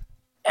 80s,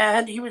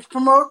 and he was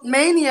promoting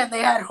Mania, and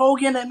they had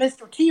Hogan and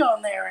Mr. T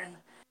on there, and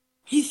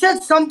he said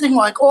something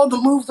like, all the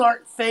moves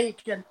aren't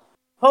fake, and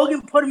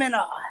Hogan put him in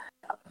a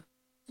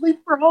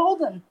sleeper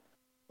hold and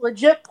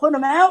legit put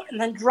him out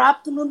and then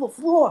dropped him on the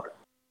floor,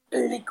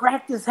 and he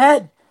cracked his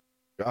head.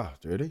 God,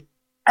 really?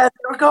 As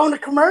they were going to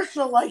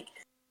commercial, like,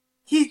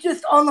 he's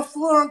just on the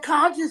floor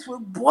unconscious with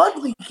blood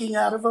leaking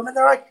out of him, and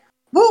they're like,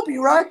 we'll be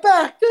right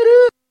back.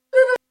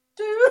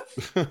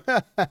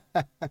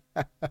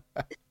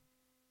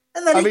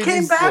 And then he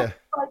came back,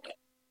 like,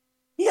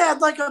 he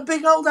had like a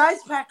big old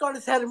ice pack on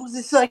his head and was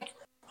just like,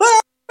 well,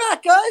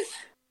 back,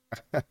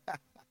 guys.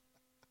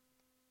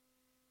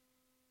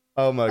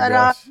 Oh my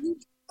gosh.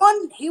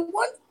 He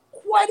won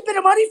quite a bit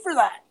of money for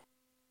that.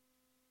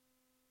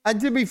 And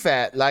to be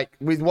fair, like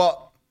with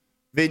what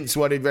Vince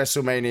wanted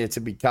WrestleMania to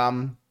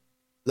become,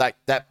 like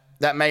that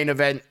main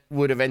event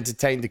would have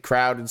entertained the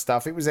crowd and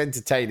stuff. It was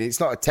entertaining.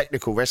 It's not a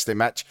technical wrestling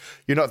match.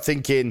 You're not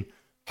thinking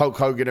Hulk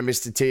Hogan and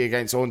Mr. T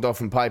against Orndorff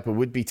and Piper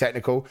would be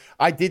technical.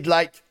 I did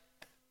like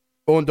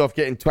Orndorff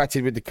getting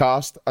twatted with the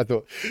cast. I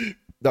thought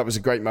that was a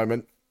great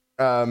moment.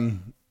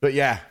 But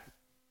yeah,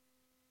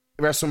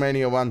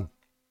 WrestleMania 1.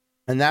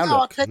 And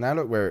now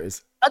look where it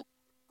is.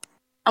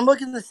 I'm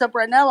looking this up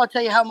right now. I'll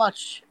tell you how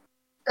much.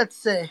 Let's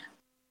see.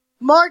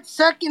 March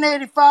 2nd,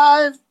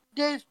 85,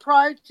 days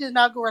prior to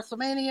inaugural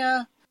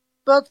WrestleMania,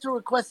 belts were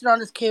requested on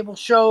his cable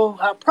show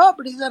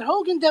property that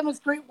Hogan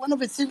demonstrate one of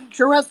his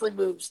signature wrestling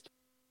moves.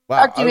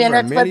 Wow, over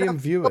a million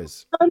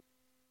viewers.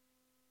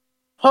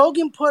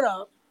 Hogan put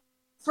a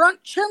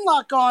front chin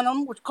lock on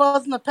him, which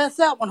caused him to pass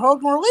out. When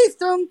Hogan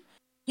released him,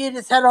 he hit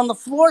his head on the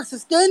floor,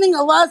 sustaining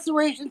a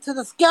laceration to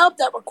the scalp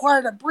that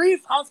required a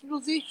brief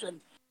hospitalization.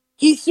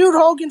 He sued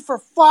Hogan for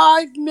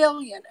 $5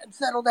 million and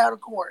settled out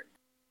of court.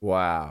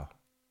 Wow.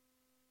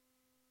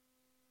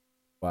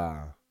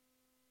 Wow.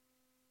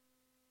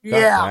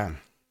 Yeah. Damn.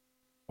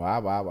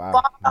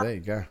 Wow. There you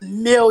go.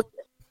 Million.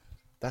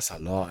 That's a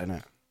lot, isn't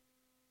it?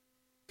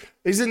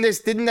 Isn't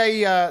this? Didn't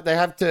they? They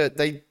have to.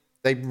 They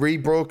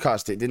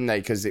rebroadcast it, didn't they?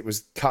 Because it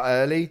was cut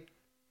early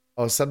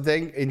or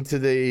something into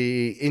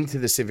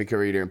the Civic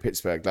Arena in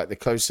Pittsburgh, like the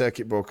closed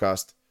circuit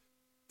broadcast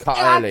cut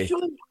early. I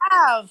actually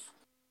have,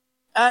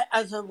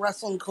 as a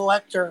wrestling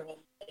collector,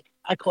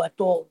 I collect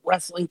all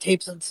wrestling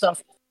tapes and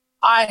stuff.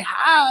 I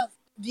have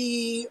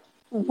the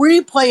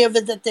replay of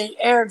it that they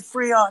aired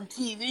free on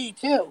TV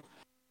too,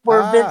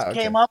 where Vince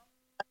came up.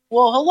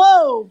 Well,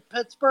 hello,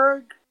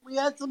 Pittsburgh. We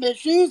had some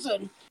issues,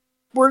 and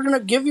we're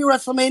gonna give you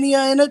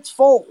WrestleMania in its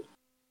full.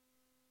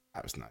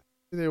 That was nice.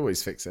 They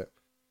always fix it.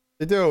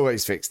 They do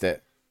always fix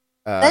it.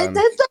 They've done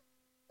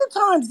it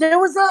times. There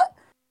was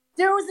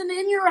an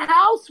in your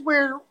house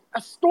where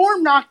a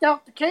storm knocked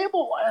out the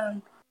cable,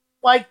 and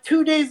like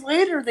 2 days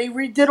later, they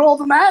redid all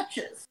the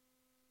matches.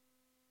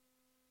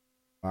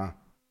 Wow.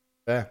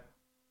 Yeah.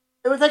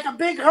 It was like a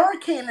big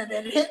hurricane, and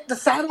it hit the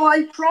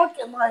satellite truck,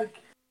 and like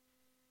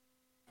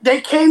they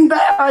came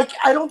back. Like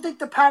I don't think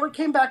the power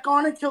came back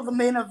on until the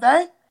main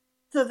event,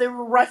 so they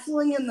were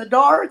wrestling in the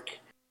dark.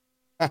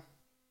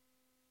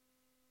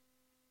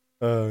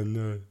 Oh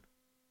no!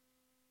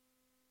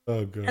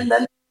 Oh god! And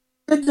then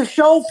they did the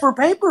show for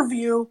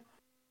pay-per-view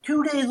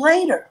 2 days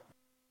later.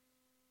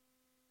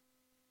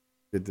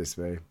 Did this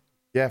way?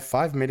 Yeah,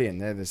 5 million.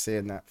 They're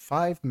seeing that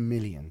 5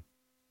 million.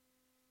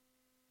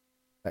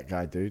 That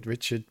guy, dude,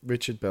 Richard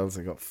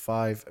Belzer got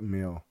 5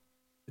 mil.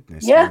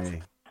 Goodness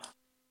me.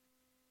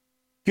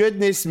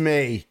 Goodness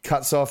me.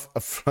 Cuts off a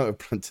flow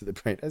blunt to the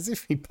brain as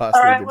if he passed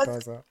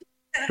out.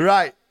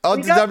 Right,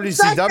 on to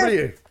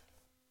WCW.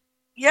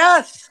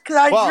 Yes, because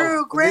I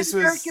drew Great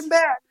American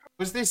Bash.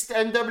 Was this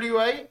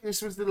NWA?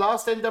 This was the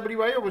last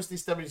NWA, or was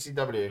this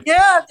WCW?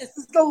 Yeah, this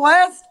is the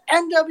last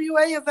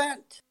NWA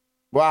event.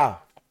 Wow.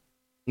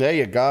 There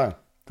you go.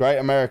 Great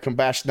American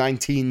Bash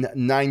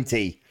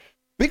 1990.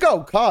 Big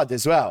old card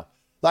as well.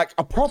 Like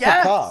a proper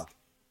card.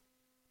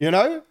 You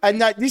know? And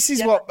like, this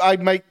is what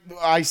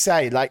I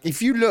say. Like,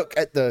 if you look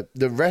at the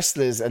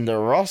wrestlers and the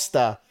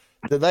roster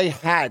that they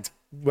had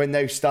when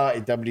they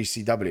started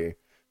WCW,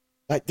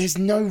 like, there's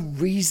no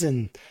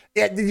reason.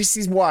 Yeah, this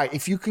is why,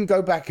 if you can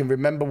go back and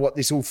remember what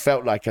this all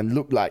felt like and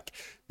looked like,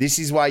 this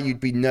is why you'd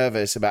be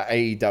nervous about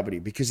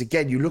AEW. Because,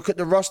 again, you look at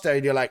the roster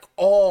and you're like,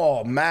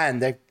 oh, man,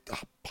 they're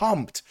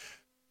pumped.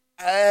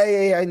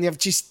 And you've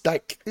just,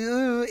 like,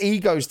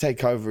 egos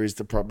take over is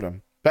the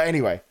problem. But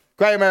anyway,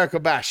 Great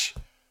American Bash.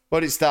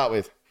 What did it start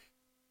with?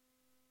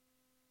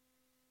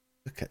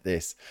 Look at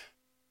this.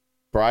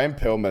 Brian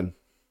Pillman.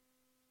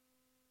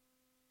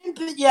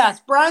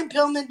 Yes, Brian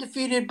Pillman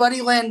defeated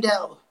Buddy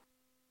Landell.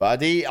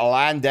 Buddy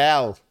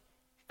Landell.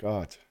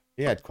 God,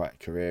 he had quite a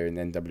career in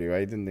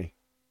NWA, didn't he?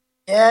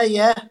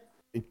 Yeah.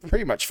 He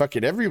pretty much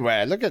fucking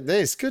everywhere. Look at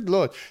this. Good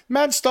Lord.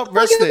 Man stopped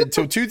wrestling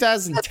until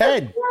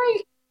 2010.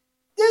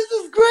 This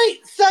is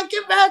great.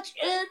 Second match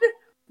in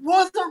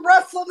was a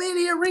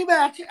WrestleMania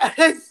rematch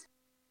as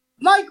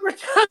Mike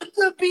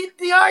Rotunda beat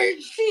the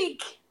Iron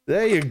Sheik.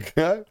 There you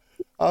go.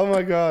 Oh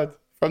my God.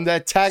 From their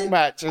tag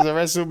match as a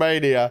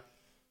WrestleMania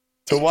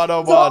to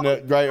one-on-one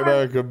at Great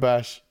American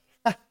Bash.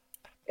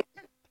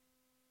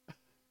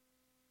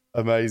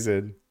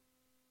 Amazing.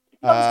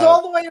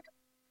 All the way.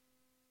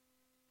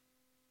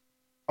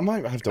 I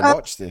might have to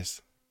watch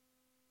this.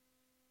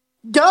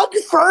 Doug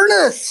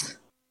Furnace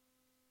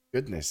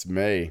Goodness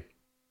me.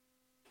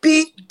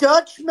 beat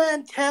Dutch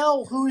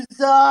Mantel, who's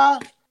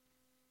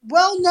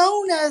well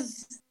known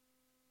as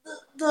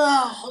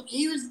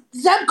he was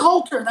Zeb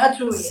Coulter. That's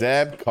who he is.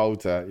 Zeb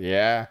Coulter,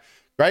 yeah.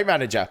 Great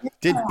manager.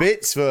 Did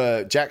bits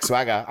for Jack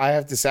Swagger. I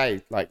have to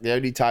say, like, the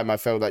only time I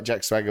felt like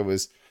Jack Swagger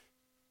was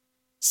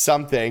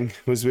something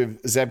was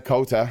with Zeb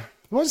Coulter.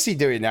 What's he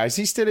doing now? Is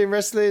he still in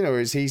wrestling or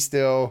is he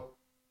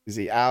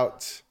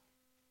out?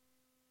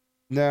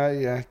 No,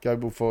 yeah.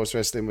 Global Force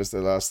Wrestling was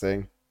the last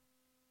thing.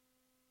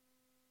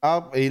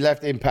 Oh, he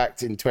left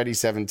Impact in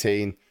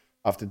 2017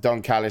 after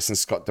Don Callis and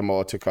Scott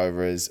D'Amore took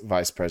over as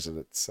vice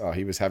presidents. Oh,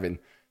 he was having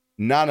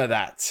none of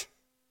that.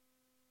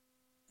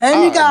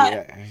 And you got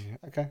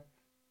okay.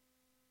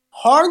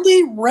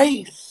 Harley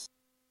Race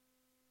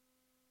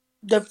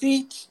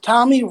defeats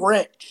Tommy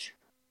Rich.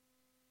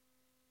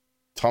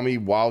 Tommy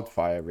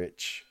Wildfire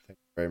Rich. Thank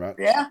you very much.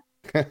 Yeah.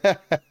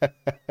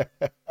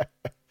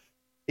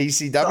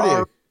 ECW.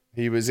 Sorry.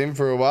 He was in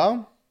for a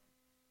while.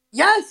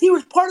 Yes, he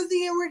was part of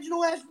the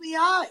original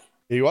FBI.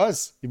 He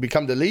was. He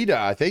became the leader,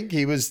 I think.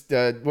 He was,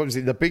 what was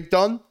he, the Big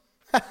Don?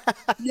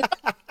 Yeah.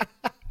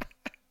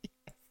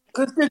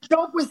 Because the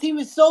joke was he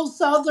was so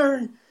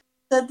Southern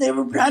that they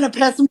were trying to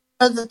pass him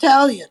as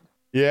Italian.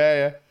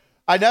 Yeah.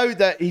 I know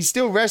that he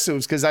still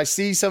wrestles because I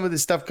see some of the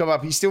stuff come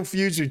up. He still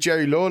feuds with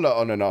Jerry Lawler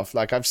on and off.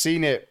 Like, I've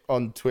seen it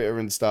on Twitter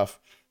and stuff.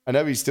 I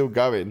know he's still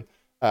going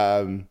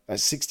at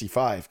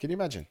 65. Can you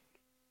imagine?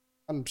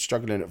 I'm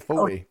struggling at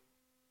 40.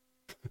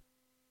 Oh.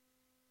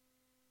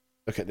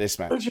 Look at this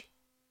match.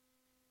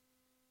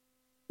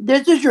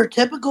 This is your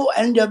typical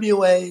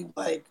NWA,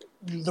 like,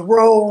 the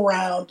roll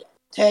around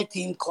tag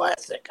team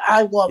classic.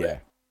 I love it.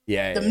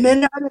 Yeah. The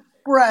Midnight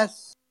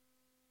Express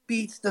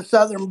beats the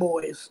Southern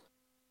Boys.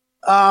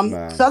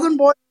 Southern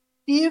Boys,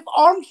 Steve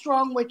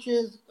Armstrong, which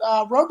is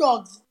Road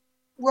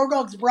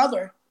Dogg's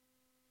brother.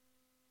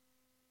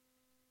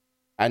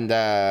 And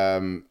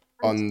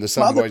on the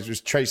Southern Boys was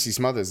Tracy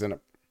Smothers, isn't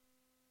it?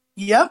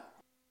 Yep.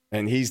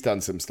 And he's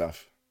done some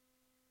stuff.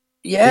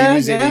 Yeah, he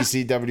was in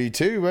ECW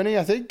too, wasn't he,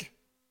 I think?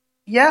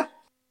 Yeah.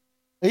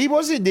 He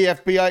was in the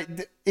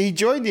FBI. He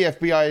joined the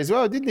FBI as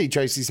well, didn't he,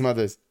 Tracy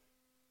Smothers?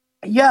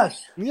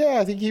 Yes. Yeah,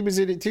 I think he was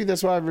in it too.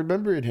 That's why I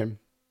remembered him.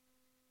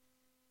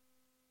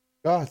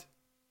 God.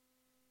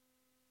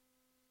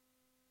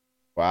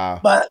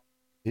 Wow. But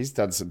he's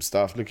done some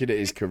stuff. Looking at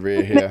his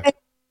career here.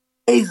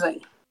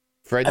 Amazing.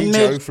 Freddie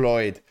Joe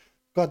Floyd.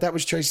 God, that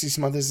was Tracy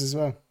Smothers as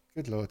well.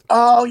 Good Lord.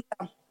 Oh,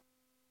 yeah.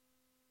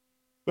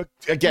 But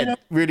again,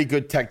 really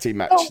good tag team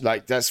match.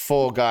 Like, that's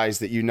 4 guys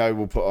that you know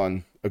will put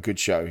on a good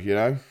show, you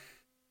know?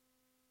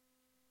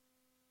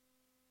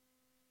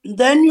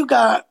 Then you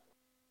got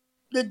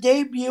the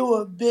debut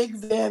of Big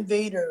Van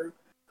Vader,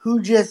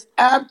 who just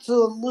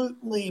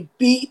absolutely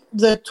beat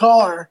the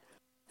tar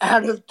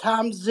out of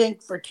Tom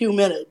Zink for 2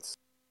 minutes.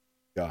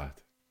 God.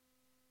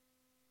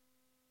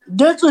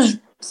 This was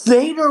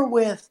Vader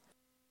with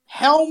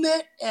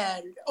helmet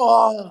and,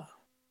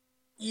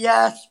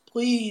 yes,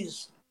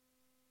 please.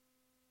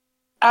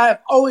 I've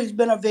always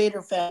been a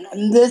Vader fan,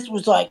 and this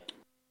was like,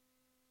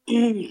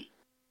 I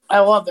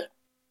love it.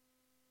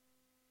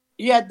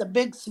 You had the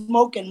big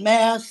smoking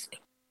mask.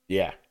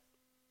 Yeah.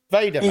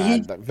 Vader,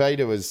 man.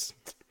 Vader was,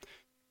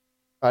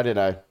 I don't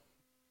know,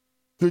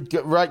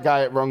 right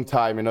guy at wrong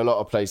time in a lot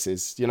of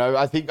places. You know,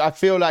 I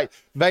feel like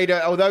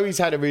Vader, although he's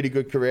had a really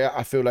good career,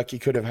 I feel like he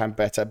could have had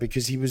better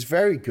because he was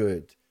very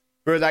good.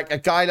 For like a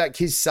guy like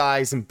his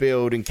size and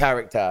build and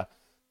character,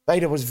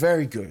 Vader was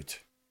very good,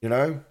 you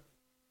know?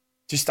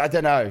 Just, I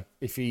don't know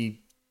if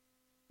he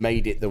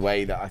made it the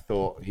way that I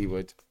thought he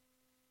would.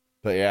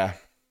 But yeah.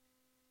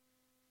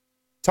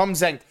 Tom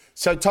Zenk.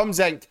 So Tom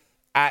Zenk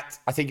at,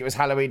 I think it was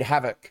Halloween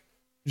Havoc,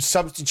 was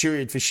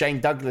substituted for Shane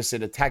Douglas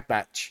in a tag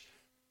match,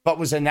 but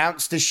was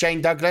announced as Shane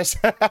Douglas.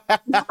 That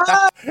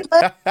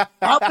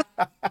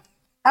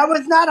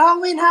was not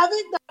Halloween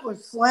Havoc. That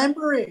was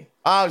Slamboree.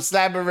 Oh,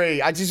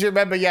 Slamboree. I just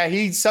remember,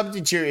 he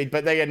substituted,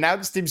 but they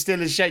announced him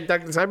still as Shane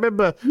Douglas. I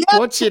remember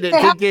watching it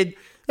thinking,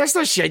 that's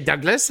not Shane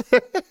Douglas.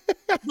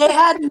 They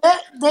had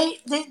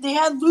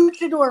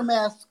luchador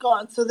masks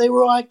on, so they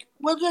were like,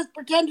 we'll just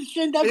pretend it's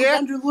Shane Douglas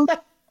under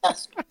luchador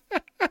mask.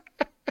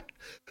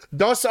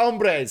 Dos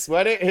Hombres,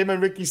 wasn't it? Him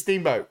and Ricky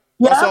Steamboat.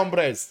 Dos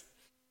Hombres.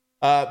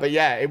 But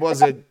yeah, it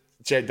wasn't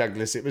Jay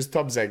Douglas. It was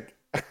Tom Zenk.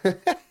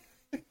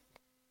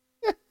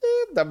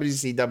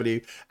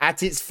 WCW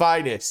at its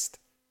finest.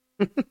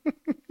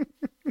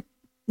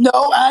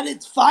 No, at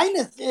its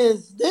finest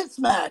is this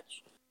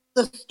match.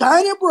 The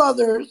Steiner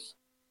brothers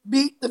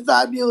beat the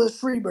Fabulous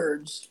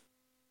Freebirds.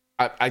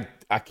 I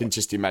can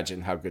just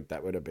imagine how good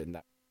that would have been.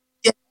 That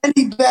Get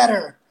any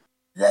better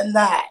than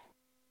that?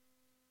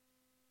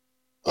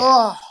 Yeah.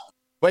 Oh,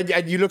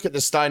 and you look at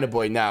the Steiner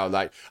boy now,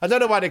 like, I don't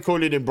know why they're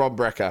calling him Bron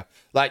Breakker.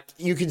 Like,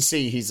 you can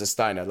see he's a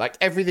Steiner. Like,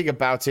 everything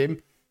about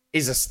him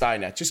is a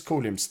Steiner. Just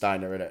call him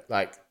Steiner, innit?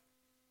 Like,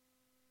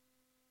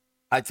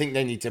 I think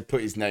they need to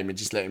put his name and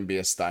just let him be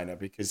a Steiner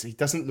because he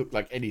doesn't look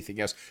like anything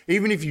else.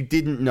 Even if you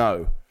didn't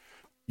know,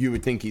 you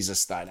would think he's a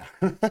Steiner.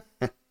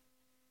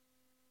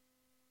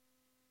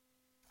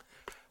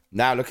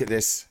 Now look at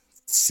this.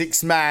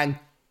 6-man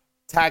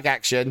tag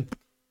action.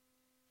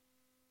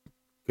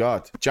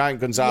 God, Giant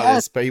Gonzalez,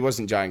 yes. But he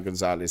wasn't Giant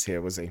Gonzalez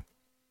here, was he?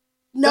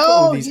 No. Look at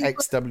all these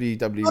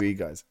ex-WWE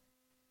guys.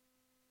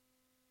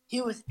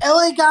 He was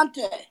El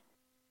Gigante.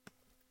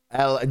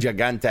 El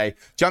Gigante.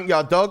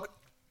 Junkyard Dog,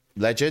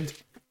 legend.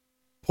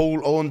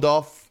 Paul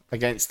Orndorff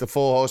against the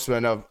Four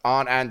Horsemen of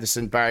Arn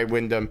Anderson, Barry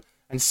Windham,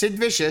 and Sid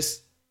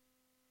Vicious.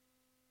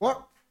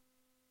 What?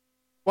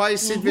 Why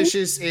is Sid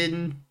Vicious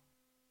in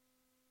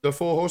the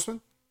Four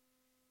Horsemen?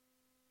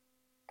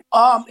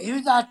 He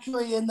was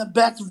actually in the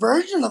best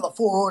version of the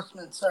Four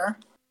Horsemen, sir.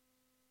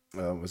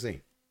 Was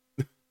he?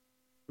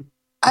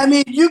 I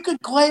mean, you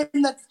could claim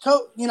that,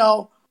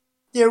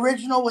 the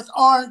original with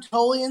Arn,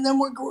 Tully, and them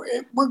were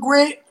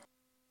great,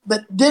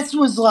 but this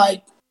was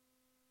like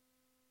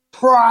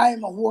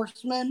prime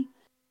Horseman,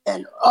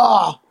 and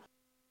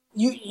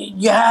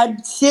you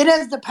had Sid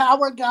as the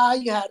power guy,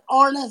 you had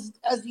Arn as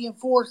the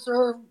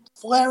enforcer,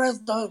 Flair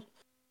as the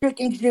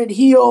chicken shit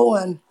heel,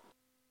 and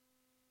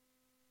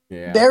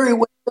Barry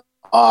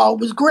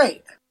was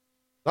great.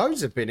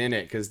 Those have been in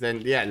it because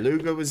then,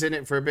 Luger was in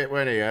it for a bit,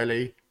 weren't he?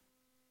 Early.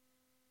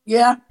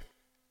 Yeah.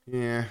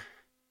 Yeah.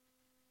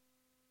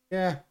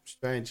 Yeah,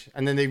 strange.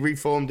 And then they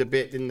reformed a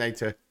bit, didn't they,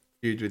 to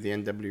feud with the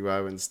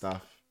NWO and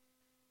stuff.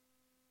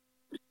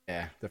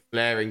 Yeah, the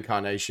Flair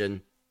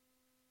incarnation,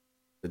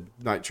 the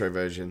Nitro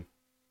version.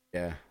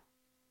 Yeah.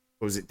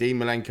 What was it? Dean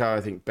Malenko,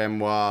 I think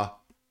Benoit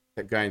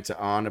kept going to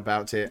Arn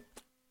about it.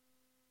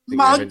 I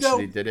think they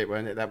eventually did it,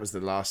 weren't it? That was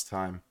the last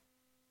time.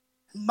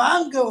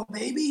 Mongo,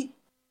 baby.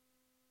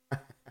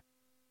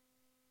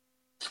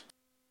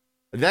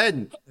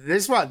 Then,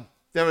 this one.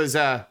 There was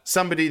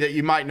somebody that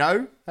you might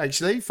know,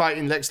 actually,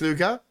 fighting Lex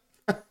Luger.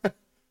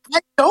 I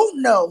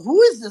don't know.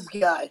 Who is this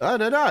guy? I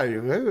don't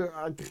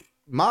know.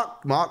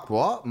 Mark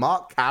what?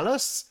 Mark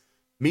Callis?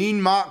 Mean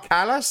Mark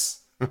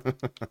Callis?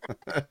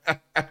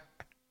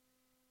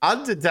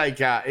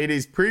 Undertaker in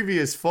his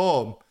previous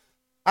form.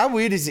 How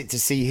weird is it to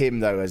see him,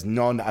 though, as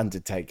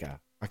non-Undertaker?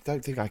 I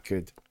don't think I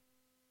could.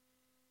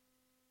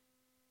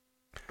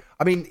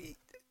 I mean,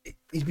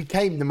 he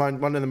became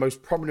one of the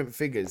most prominent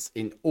figures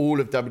in all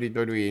of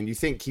WWE, and you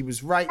think he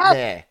was right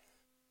there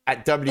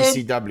at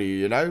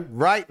WCW,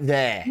 right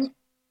there.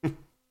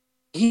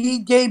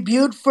 He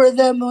debuted for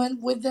them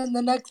within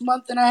the next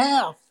month and a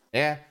half.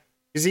 Yeah,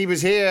 because he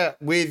was here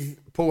with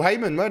Paul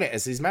Heyman, wasn't it,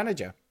 as his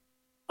manager?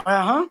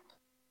 Uh-huh.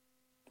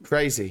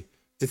 Crazy.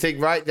 To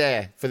think right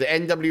there, for the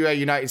NWA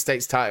United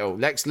States title,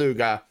 Lex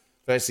Luger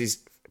versus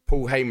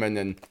Paul Heyman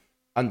and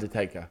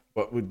Undertaker,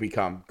 what would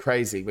become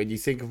crazy when you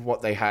think of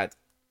what they had.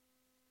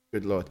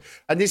 Good Lord.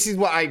 And this is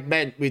what I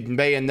meant with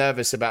being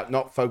nervous about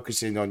not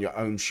focusing on your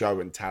own show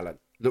and talent.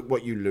 Look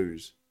what you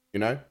lose,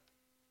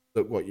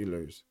 Look what you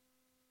lose.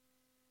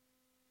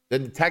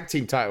 Then the tag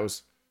team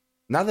titles.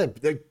 Now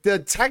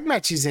the tag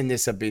matches in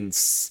this have been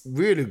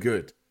really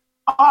good.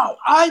 Oh,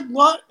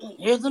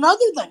 here's another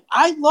thing.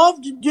 I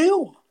loved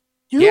Doom.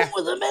 Doom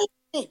was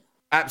amazing.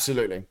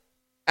 Absolutely.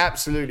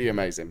 Absolutely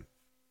amazing.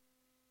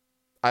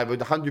 I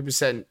would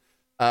 100%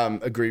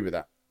 agree with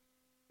that.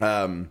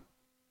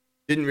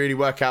 Didn't really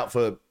work out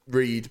for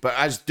Reed, but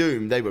as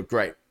Doom, they were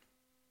great.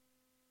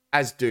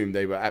 As Doom,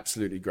 they were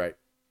absolutely great.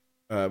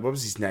 What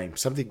was his name?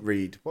 Something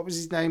Reed. What was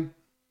his name?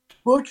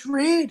 Butch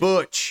Reed.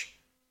 Butch.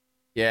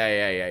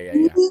 Yeah.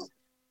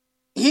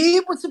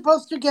 He was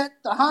supposed to get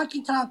the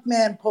Honky Tonk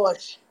Man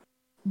push,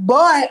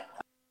 but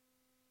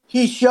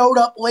he showed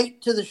up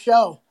late to the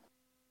show.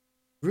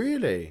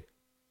 Really?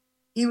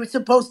 He was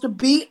supposed to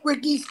beat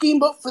Ricky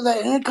Steamboat for the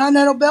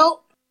Intercontinental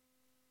belt.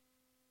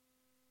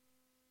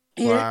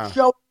 He didn't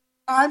show up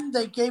time.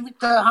 They gave it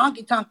to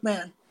Honky Tonk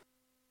Man.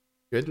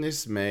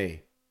 Goodness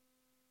me.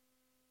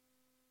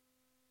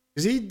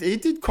 Because he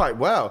did quite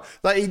well.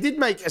 Like, he did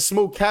make a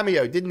small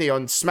cameo, didn't he,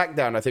 on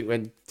SmackDown, I think,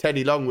 when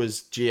Teddy Long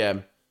was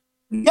GM.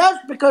 Yes,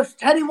 because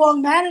Teddy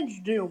Long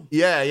managed Doom.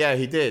 Yeah,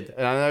 he did.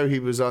 And I know he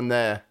was on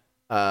there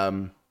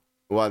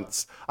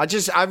once.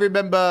 I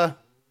remember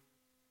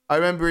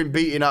him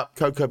beating up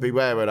Coco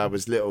Beware when I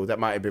was little. That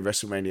might have been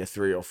WrestleMania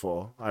 3 or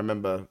 4. I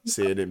remember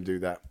seeing him do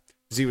that.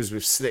 Because he was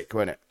with Slick,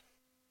 wasn't it?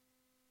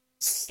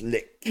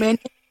 Slick. Man.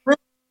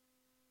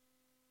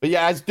 But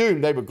yeah, as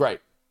Doom, they were great.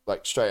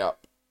 Like, straight up.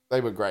 They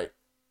were great.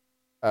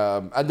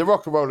 And the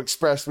Rock and Roll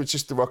Express was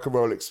just the Rock and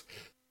Roll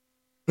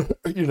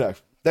you know,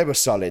 they were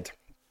solid.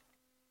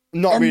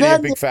 Not And really a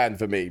then big fan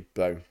for me,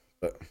 though.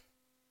 But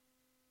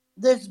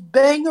this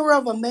banger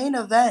of a main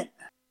event.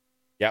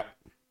 yep.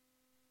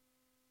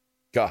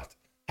 God,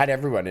 had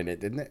everyone in it,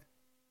 didn't it?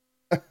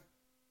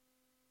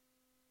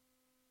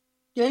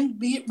 Sting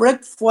beat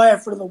Ric Flair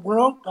for the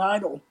world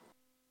title.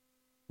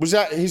 Was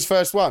that his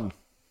first one?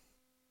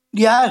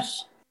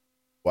 Yes.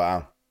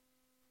 Wow.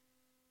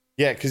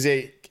 Yeah, because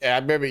I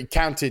remember he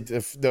counted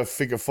the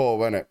figure 4,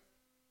 wasn't it?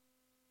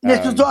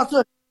 This is also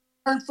a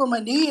turn from a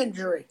knee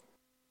injury.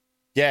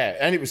 Yeah,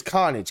 and it was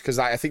carnage because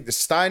I think the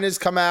Steiners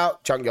come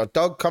out, Junkyard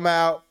Dog come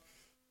out,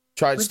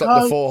 tried to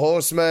stop the 4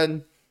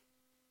 Horsemen.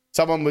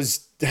 Someone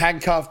was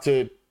handcuffed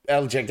to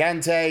El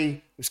Gigante.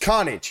 It was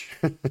carnage.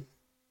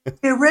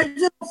 The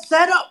original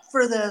setup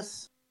for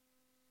this,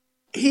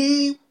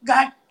 he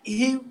got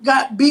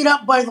beat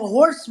up by the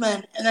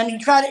Horsemen, and then he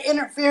tried to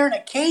interfere in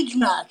a cage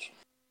match.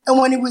 And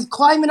when he was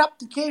climbing up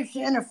the cage to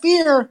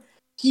interfere,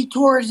 he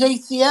tore his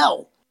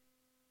ACL.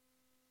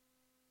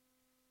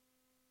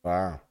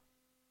 Wow.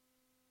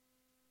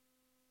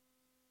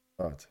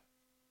 God.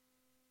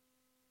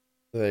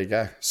 There you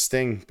go.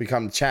 Sting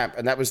become champ.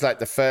 And that was like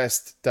the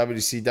first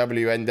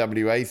WCW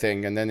NWA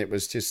thing. And then it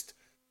was just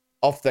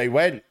off they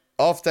went.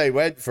 Off they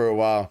went for a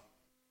while.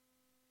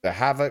 The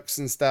Havocs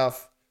and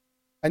stuff.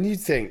 And you'd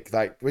think,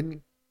 like,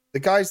 when the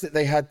guys that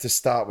they had to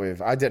start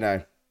with, I don't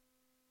know,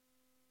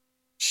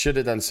 should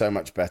have done so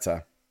much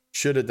better.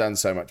 Should have done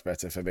so much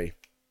better for me.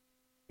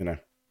 You know,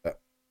 but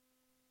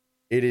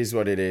it is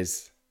what it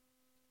is.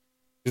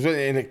 It was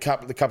in the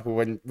couple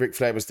when Ric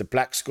Flair was the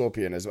Black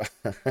Scorpion as well.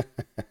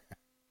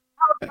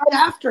 Right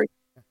after.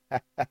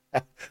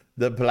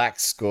 The Black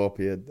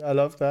Scorpion. I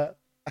love that.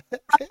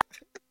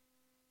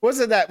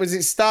 Wasn't that? Was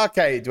it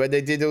Starrcade when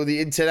they did all the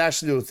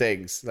international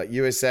things like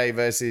USA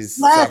versus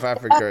South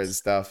Africa and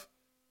stuff?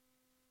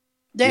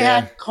 They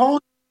had Cole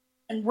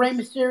and Rey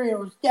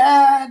Mysterio's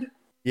dad.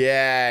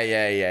 Yeah.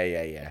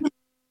 He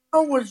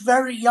was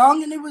very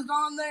young and he was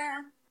on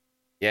there.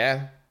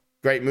 Yeah.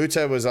 Great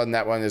Muta was on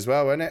that one as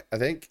well, wasn't it? I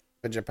think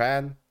for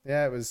Japan.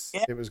 Yeah, it was.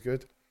 Yeah. It was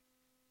good.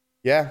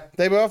 Yeah,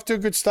 they were off to a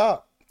good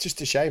start.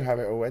 Just a shame how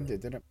it all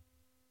ended, didn't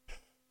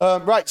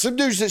it? Right, some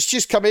news that's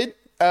just come in.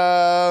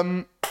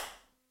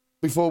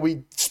 Before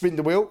we spin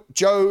the wheel,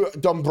 Joe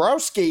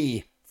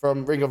Dombrowski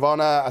from Ring of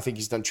Honor, I think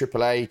he's done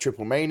AAA,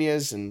 Triple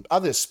Manias, and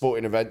other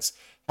sporting events,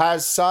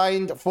 has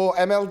signed for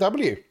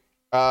MLW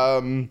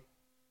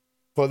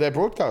for their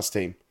broadcast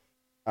team.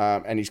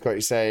 And he's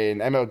quoted saying,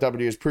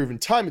 MLW has proven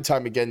time and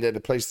time again they're the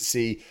place to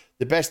see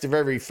the best of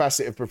every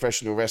facet of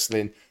professional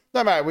wrestling.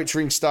 No matter which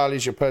ring style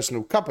is your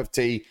personal cup of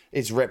tea,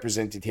 it's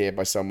represented here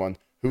by someone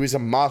who is a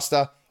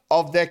master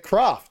of their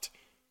craft.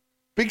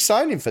 Big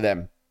signing for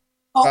them.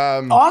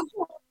 Awesome.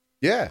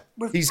 Yeah,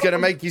 he's going to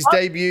make his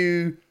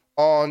debut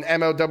on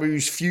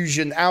MLW's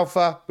Fusion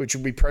Alpha, which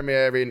will be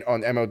premiering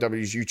on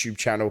MLW's YouTube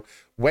channel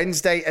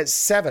Wednesday at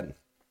 7.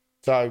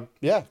 So,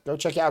 yeah, go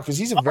check it out because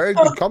he's a very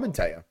good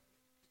commentator.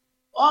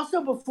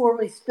 Also, before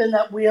we spin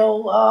that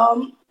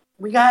wheel,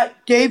 we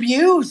got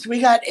debuts.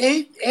 We got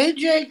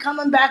AJ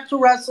coming back to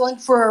wrestling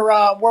for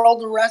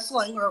World of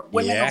Wrestling or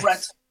Women of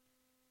Wrestling.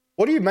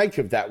 What do you make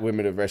of that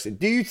Women of Wrestling?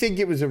 Do you think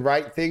it was the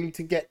right thing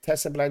to get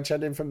Tessa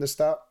Blanchard in from the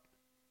start?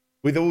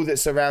 With all that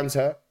surrounds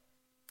her?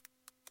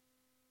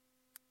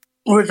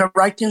 It was the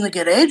right thing to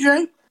get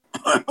AJ.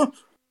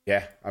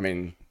 Yeah, I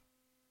mean,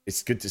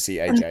 it's good to see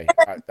AJ.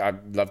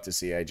 I'd love to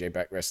see AJ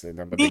back wrestling.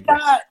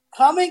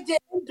 Coming to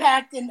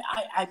Impact, and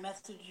I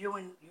messaged you,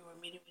 and you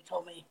immediately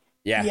told me.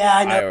 Yeah,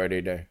 I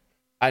already knew.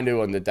 I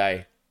knew on the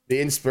day.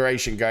 The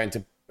inspiration going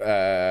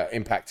to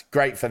Impact,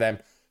 great for them.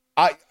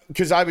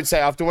 Because I would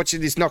say after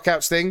watching this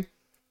Knockouts thing,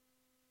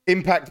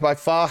 Impact by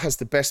far has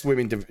the best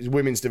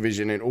women's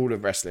division in all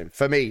of wrestling.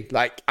 For me,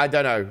 like, I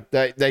don't know.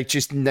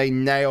 They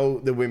nail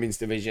the women's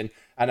division.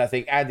 And I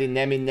think adding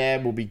them in there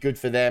will be good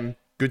for them,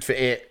 good for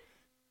it.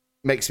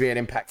 Makes me an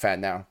Impact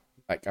fan now.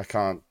 Like, I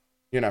can't,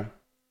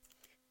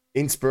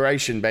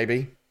 inspiration,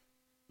 baby.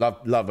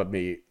 Love of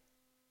me,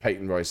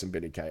 Peyton Royce and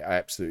Billy Kay. I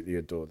absolutely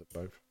adore them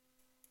both.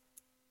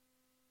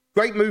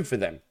 Great move for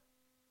them.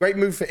 Great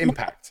move for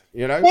Impact,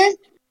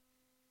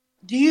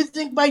 Do you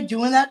think by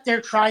doing that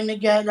they're trying to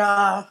get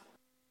her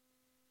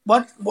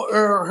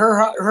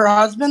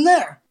husband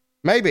there?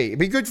 Maybe. It'd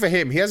be good for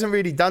him. He hasn't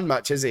really done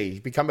much, has he? He's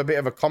become a bit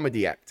of a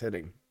comedy act,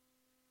 hasn't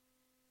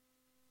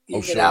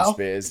he? Sean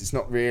Spears. It's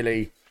not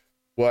really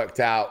worked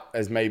out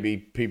as maybe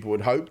people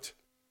would hoped.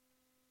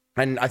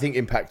 And I think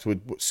Impact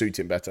would suit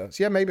him better.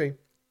 So yeah, maybe.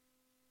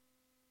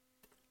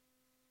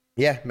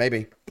 Yeah,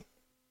 maybe.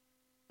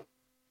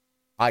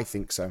 I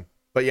think so.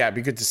 But yeah, it'd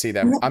be good to see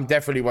them. I'm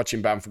definitely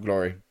watching Bound for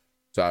Glory.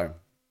 So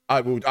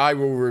I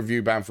will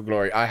review Bound for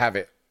Glory. I have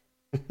it.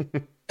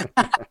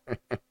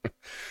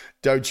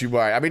 Don't you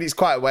worry. I mean, it's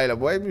quite a while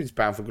away. It's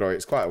Bound for Glory.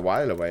 It's quite a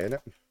while away, isn't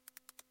it?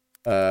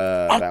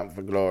 Bound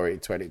for Glory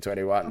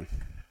 2021.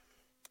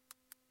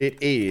 It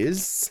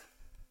is.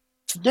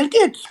 I think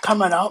it's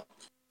coming up.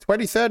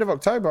 23rd of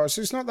October.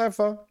 So it's not that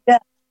far. Yeah.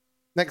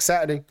 Next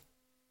Saturday.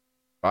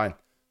 Fine.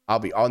 I'll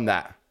be on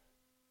that.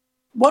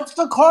 What's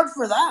the card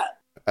for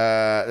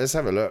that? Let's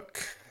have a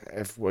look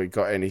if we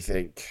got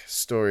anything.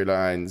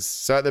 Storylines.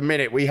 So at the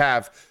minute, we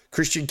have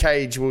Christian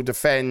Cage will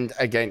defend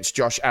against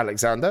Josh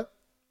Alexander.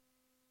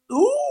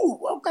 Ooh,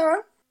 okay.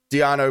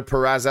 Deano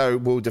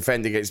Purrazzo will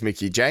defend against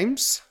Mickey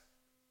James.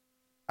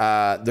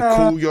 The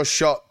Call Your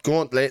Shot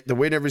Gauntlet, the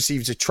winner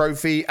receives a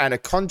trophy and a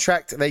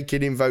contract they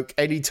can invoke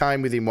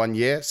anytime within 1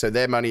 year. So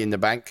their money in the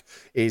bank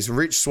is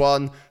Rich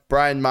Swann,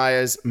 Brian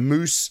Myers,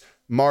 Moose,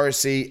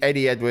 Morrissey,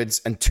 Eddie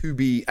Edwards, and to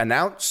be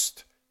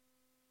announced.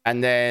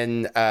 And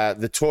then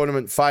the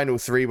tournament final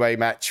three-way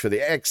match for the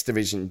X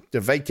Division,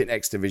 the vacant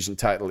X Division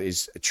title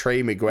is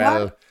Trey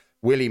Miguel,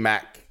 Willie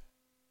Mack,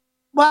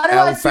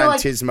 El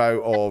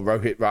Fantasmo, or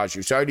Rohit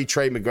Raju. So only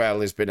Trey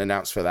Miguel has been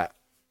announced for that.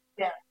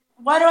 Yeah.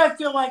 Why do I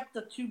feel like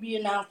the to be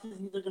announced is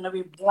either going to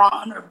be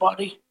Braun or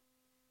Buddy?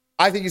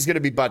 I think it's going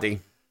to be Buddy.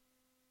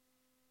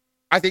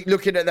 I think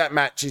looking at that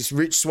match, it's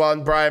Rich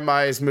Swann, Brian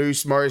Myers,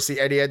 Moose, Morrissey,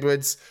 Eddie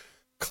Edwards.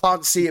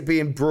 Can't see it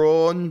being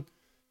Braun.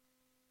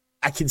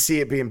 I can see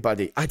it being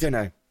Buddy. I don't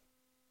know.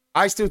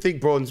 I still think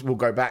Braun will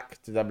go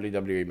back to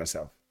WWE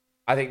myself.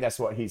 I think that's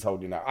what he's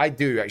holding out. I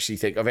do actually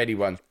think of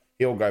anyone,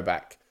 he'll go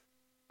back.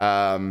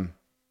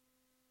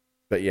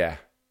 But yeah,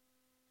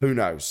 who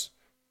knows?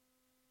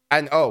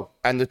 And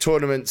the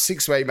tournament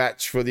six-way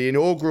match for the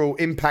inaugural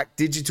Impact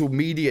Digital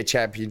Media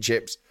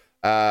Championships.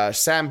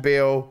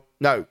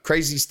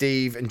 Crazy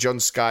Steve and John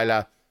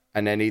Skyler,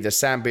 and then either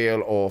Sam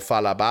Beal or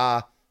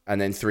Falaba, and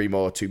then three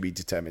more to be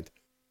determined.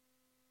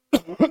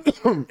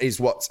 Is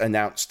what's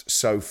announced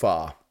so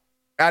far.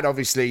 And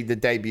obviously the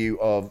debut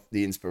of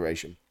The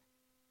Inspiration.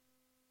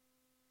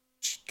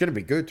 It's going to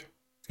be good.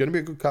 It's going to be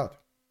a good card.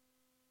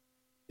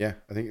 Yeah,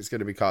 I think it's going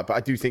to be card. But I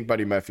do think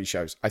Buddy Murphy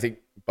shows. I think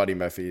Buddy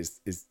Murphy is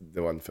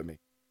the one for me.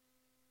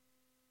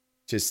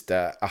 Just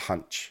a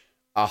hunch.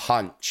 A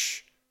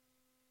hunch.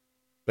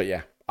 But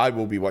yeah, I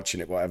will be watching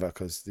it, whatever,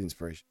 because The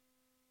Inspiration.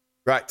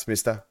 Right,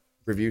 mister.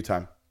 Review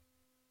time.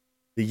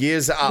 The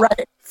years are up.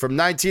 Right. From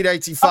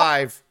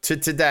 1985 to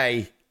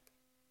today.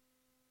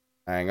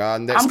 Hang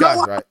on, let's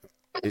go. Right.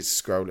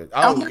 It's scrolling.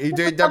 Oh, you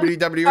doing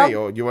WWE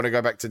or do you want to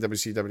go back to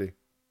WCW?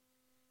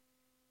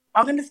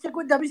 I'm going to stick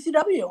with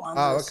WCW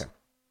on this. Okay.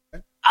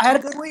 I had a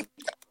good week.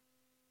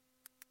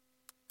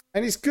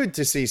 And it's good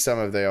to see some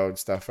of the old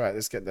stuff. Right,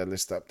 let's get the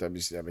list up.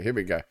 WCW. Here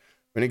we go.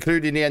 We're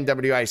including the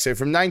NWA. So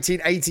from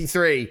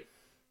 1983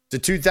 to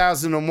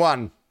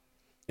 2001.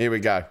 Here we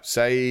go.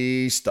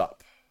 Say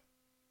stop.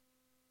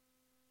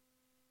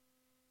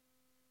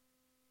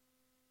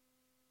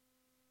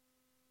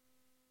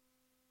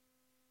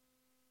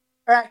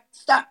 All right,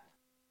 stop.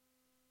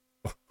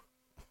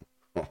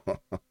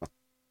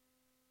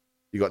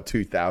 You got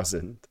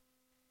 2000.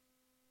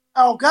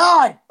 Oh,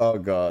 God. Oh,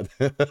 God.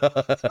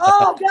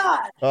 Oh,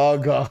 God. Oh,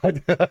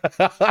 God.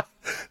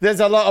 There's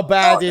a lot of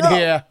bad in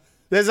here.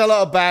 There's a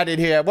lot of bad in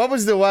here. What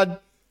was the one?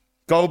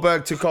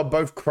 Goldberg took on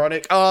both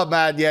Chronic. Oh,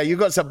 man. Yeah, you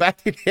got some bad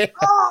in here.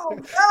 Oh,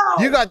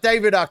 no. You got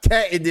David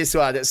Arquette in this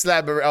one at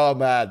Slammer. Oh,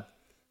 man.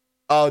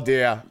 Oh,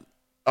 dear.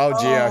 Oh,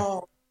 Gio.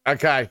 Oh.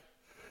 Okay.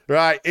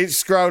 Right.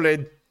 It's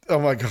scrolling. Oh,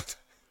 my God.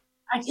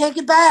 I take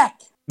it back.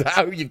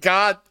 No, you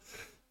can't.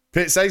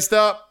 Pit, say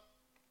stop.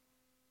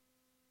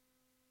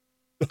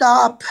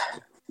 Stop.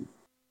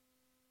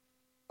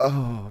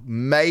 Oh,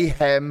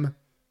 Mayhem.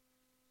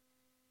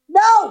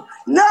 No,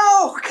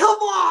 come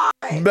on.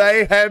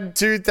 Mayhem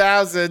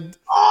 2000.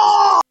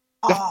 Oh,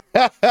 God.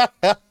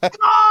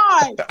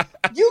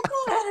 You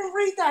go ahead and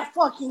read that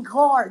fucking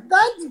card.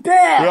 That's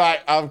bad. Right,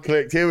 I'm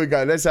clicked. Here we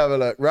go. Let's have a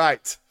look.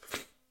 Right.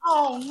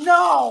 Oh,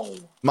 no.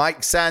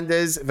 Mike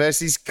Sanders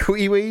versus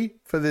Kiwi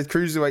for the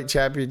Cruiserweight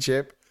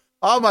Championship.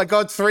 Oh, my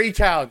God. 3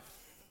 count.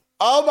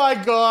 Oh, my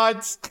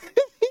God.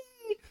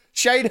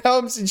 Shane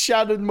Helms and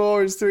Shannon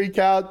Moore is 3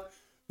 count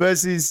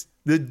versus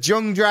the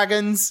Young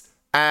Dragons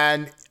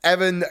and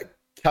Evan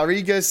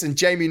Karigas and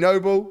Jamie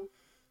Noble.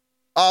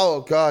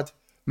 Oh, God.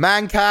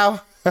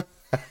 Mancow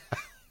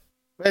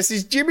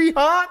versus Jimmy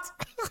Hart.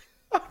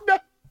 Oh, no.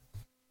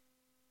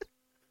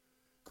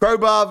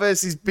 Crowbar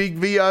versus Big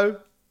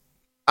Vio.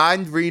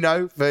 And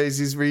Reno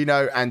versus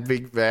Reno and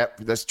Big Vet.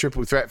 That's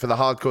triple threat for the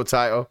hardcore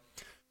title.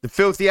 The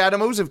Filthy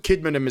Animals of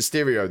Kidman and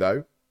Mysterio,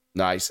 though.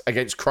 Nice.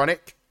 Against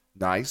Chronic.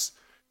 Nice.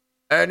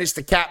 Ernest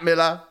the Cat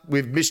Miller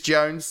with Miss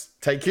Jones.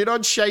 Taking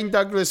on Shane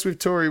Douglas with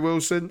Tori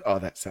Wilson. Oh,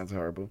 that sounds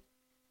horrible.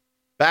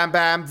 Bam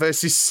Bam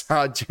versus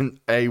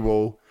Sergeant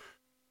AWOL.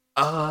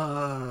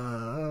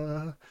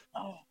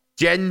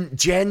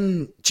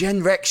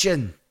 Jen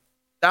Rection.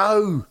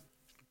 No.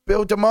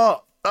 Build them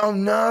up. Oh,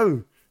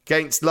 no.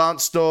 Against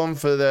Lance Storm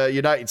for the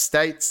United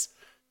States.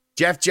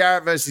 Jeff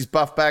Jarrett versus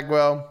Buff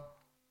Bagwell.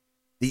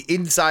 The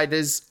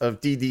Insiders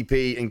of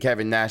DDP and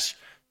Kevin Nash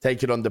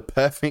taking on the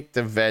Perfect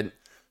Event.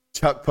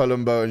 Chuck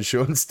Palumbo and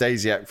Sean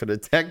Stasiak for the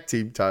tag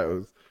team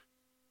titles.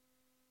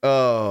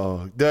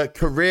 Oh, the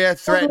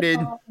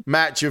career-threatening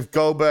match of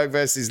Goldberg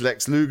versus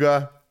Lex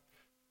Luger.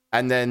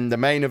 And then the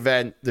main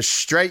event, the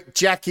straight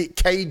jacket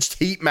caged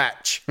heat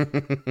match.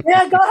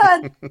 Yeah, go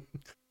ahead.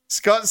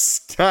 Scott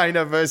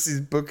Steiner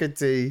versus Booker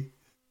T.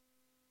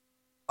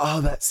 Oh,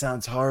 that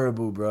sounds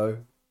horrible, bro.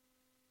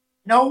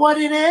 Know what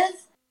it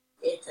is?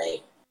 It's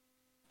a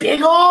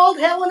big old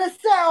Hell in a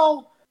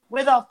Cell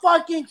with a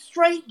fucking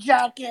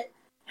straitjacket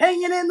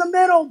hanging in the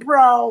middle,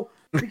 bro.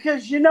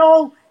 Because you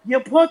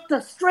put the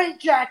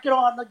straitjacket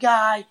on the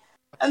guy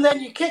and then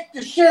you kick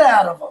the shit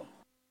out of him.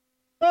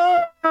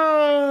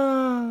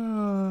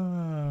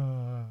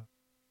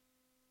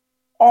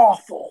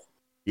 Awful.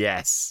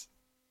 Yes.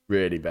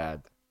 Really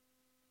bad.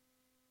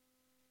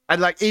 And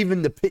like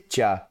even the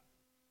picture,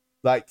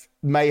 like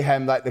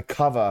Mayhem, like the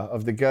cover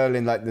of the girl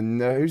in like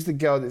who's the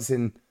girl that's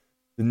in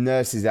the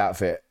nurse's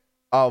outfit?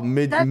 Oh,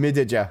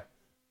 Midija.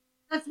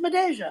 That's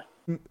Midija.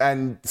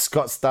 And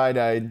Scott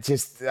Steiner,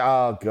 just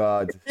oh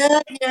god.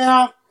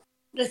 Yeah.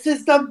 This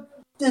is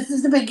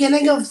the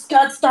beginning of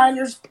Scott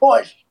Steiner's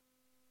push.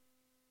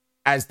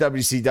 As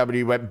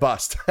WCW went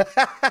bust.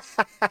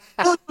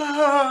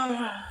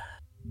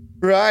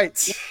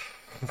 Right.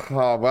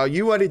 Oh, well,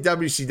 you wanted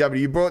WCW.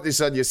 You brought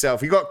this on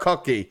yourself. You got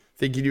cocky,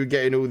 thinking you were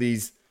getting all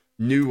these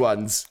new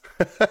ones.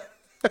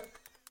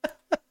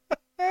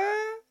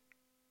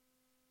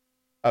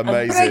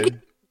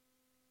 Amazing.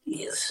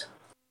 Yes.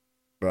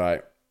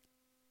 Right.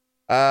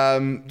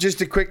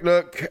 Just a quick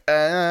look.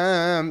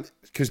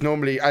 Because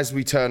normally, as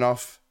we turn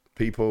off,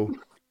 people,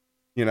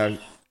 then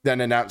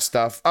announce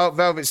stuff. Oh,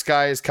 Velvet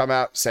Sky has come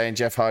out saying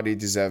Jeff Hardy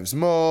deserves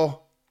more.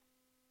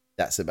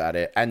 That's about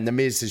it. And The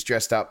Miz is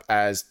dressed up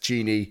as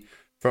Genie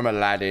from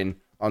Aladdin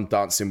on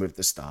Dancing with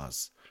the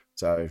Stars.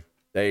 So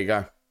there you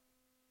go.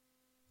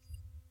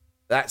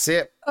 That's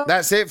it.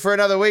 That's it for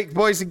another week,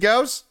 boys and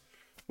girls.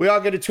 We are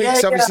going to tweak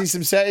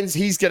some settings.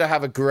 He's going to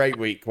have a great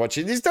week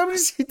watching this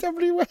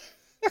WCW.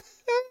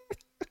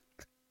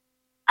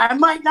 I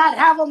might not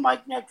have a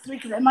mic next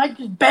week because I might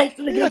just bang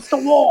it against the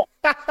wall.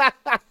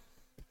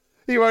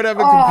 He won't have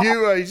a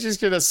computer. He's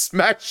just going to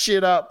smash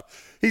shit up.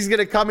 He's going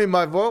to come in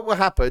my voice. What will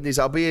happen is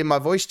I'll be in my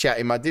voice chat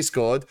in my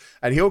Discord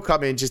and he'll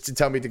come in just to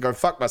tell me to go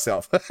fuck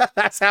myself.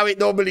 That's how it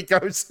normally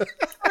goes.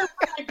 I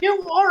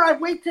do, or I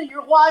wait till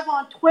you're live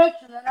on Twitch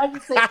and then I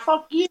just say,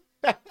 fuck you.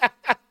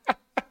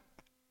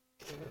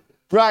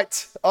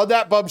 Right. On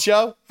that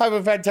bombshell, have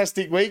a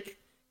fantastic week.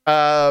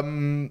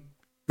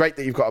 Great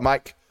that you've got a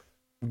mic.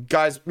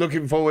 Guys,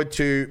 looking forward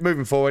to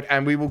moving forward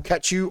and we will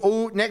catch you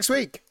all next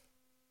week.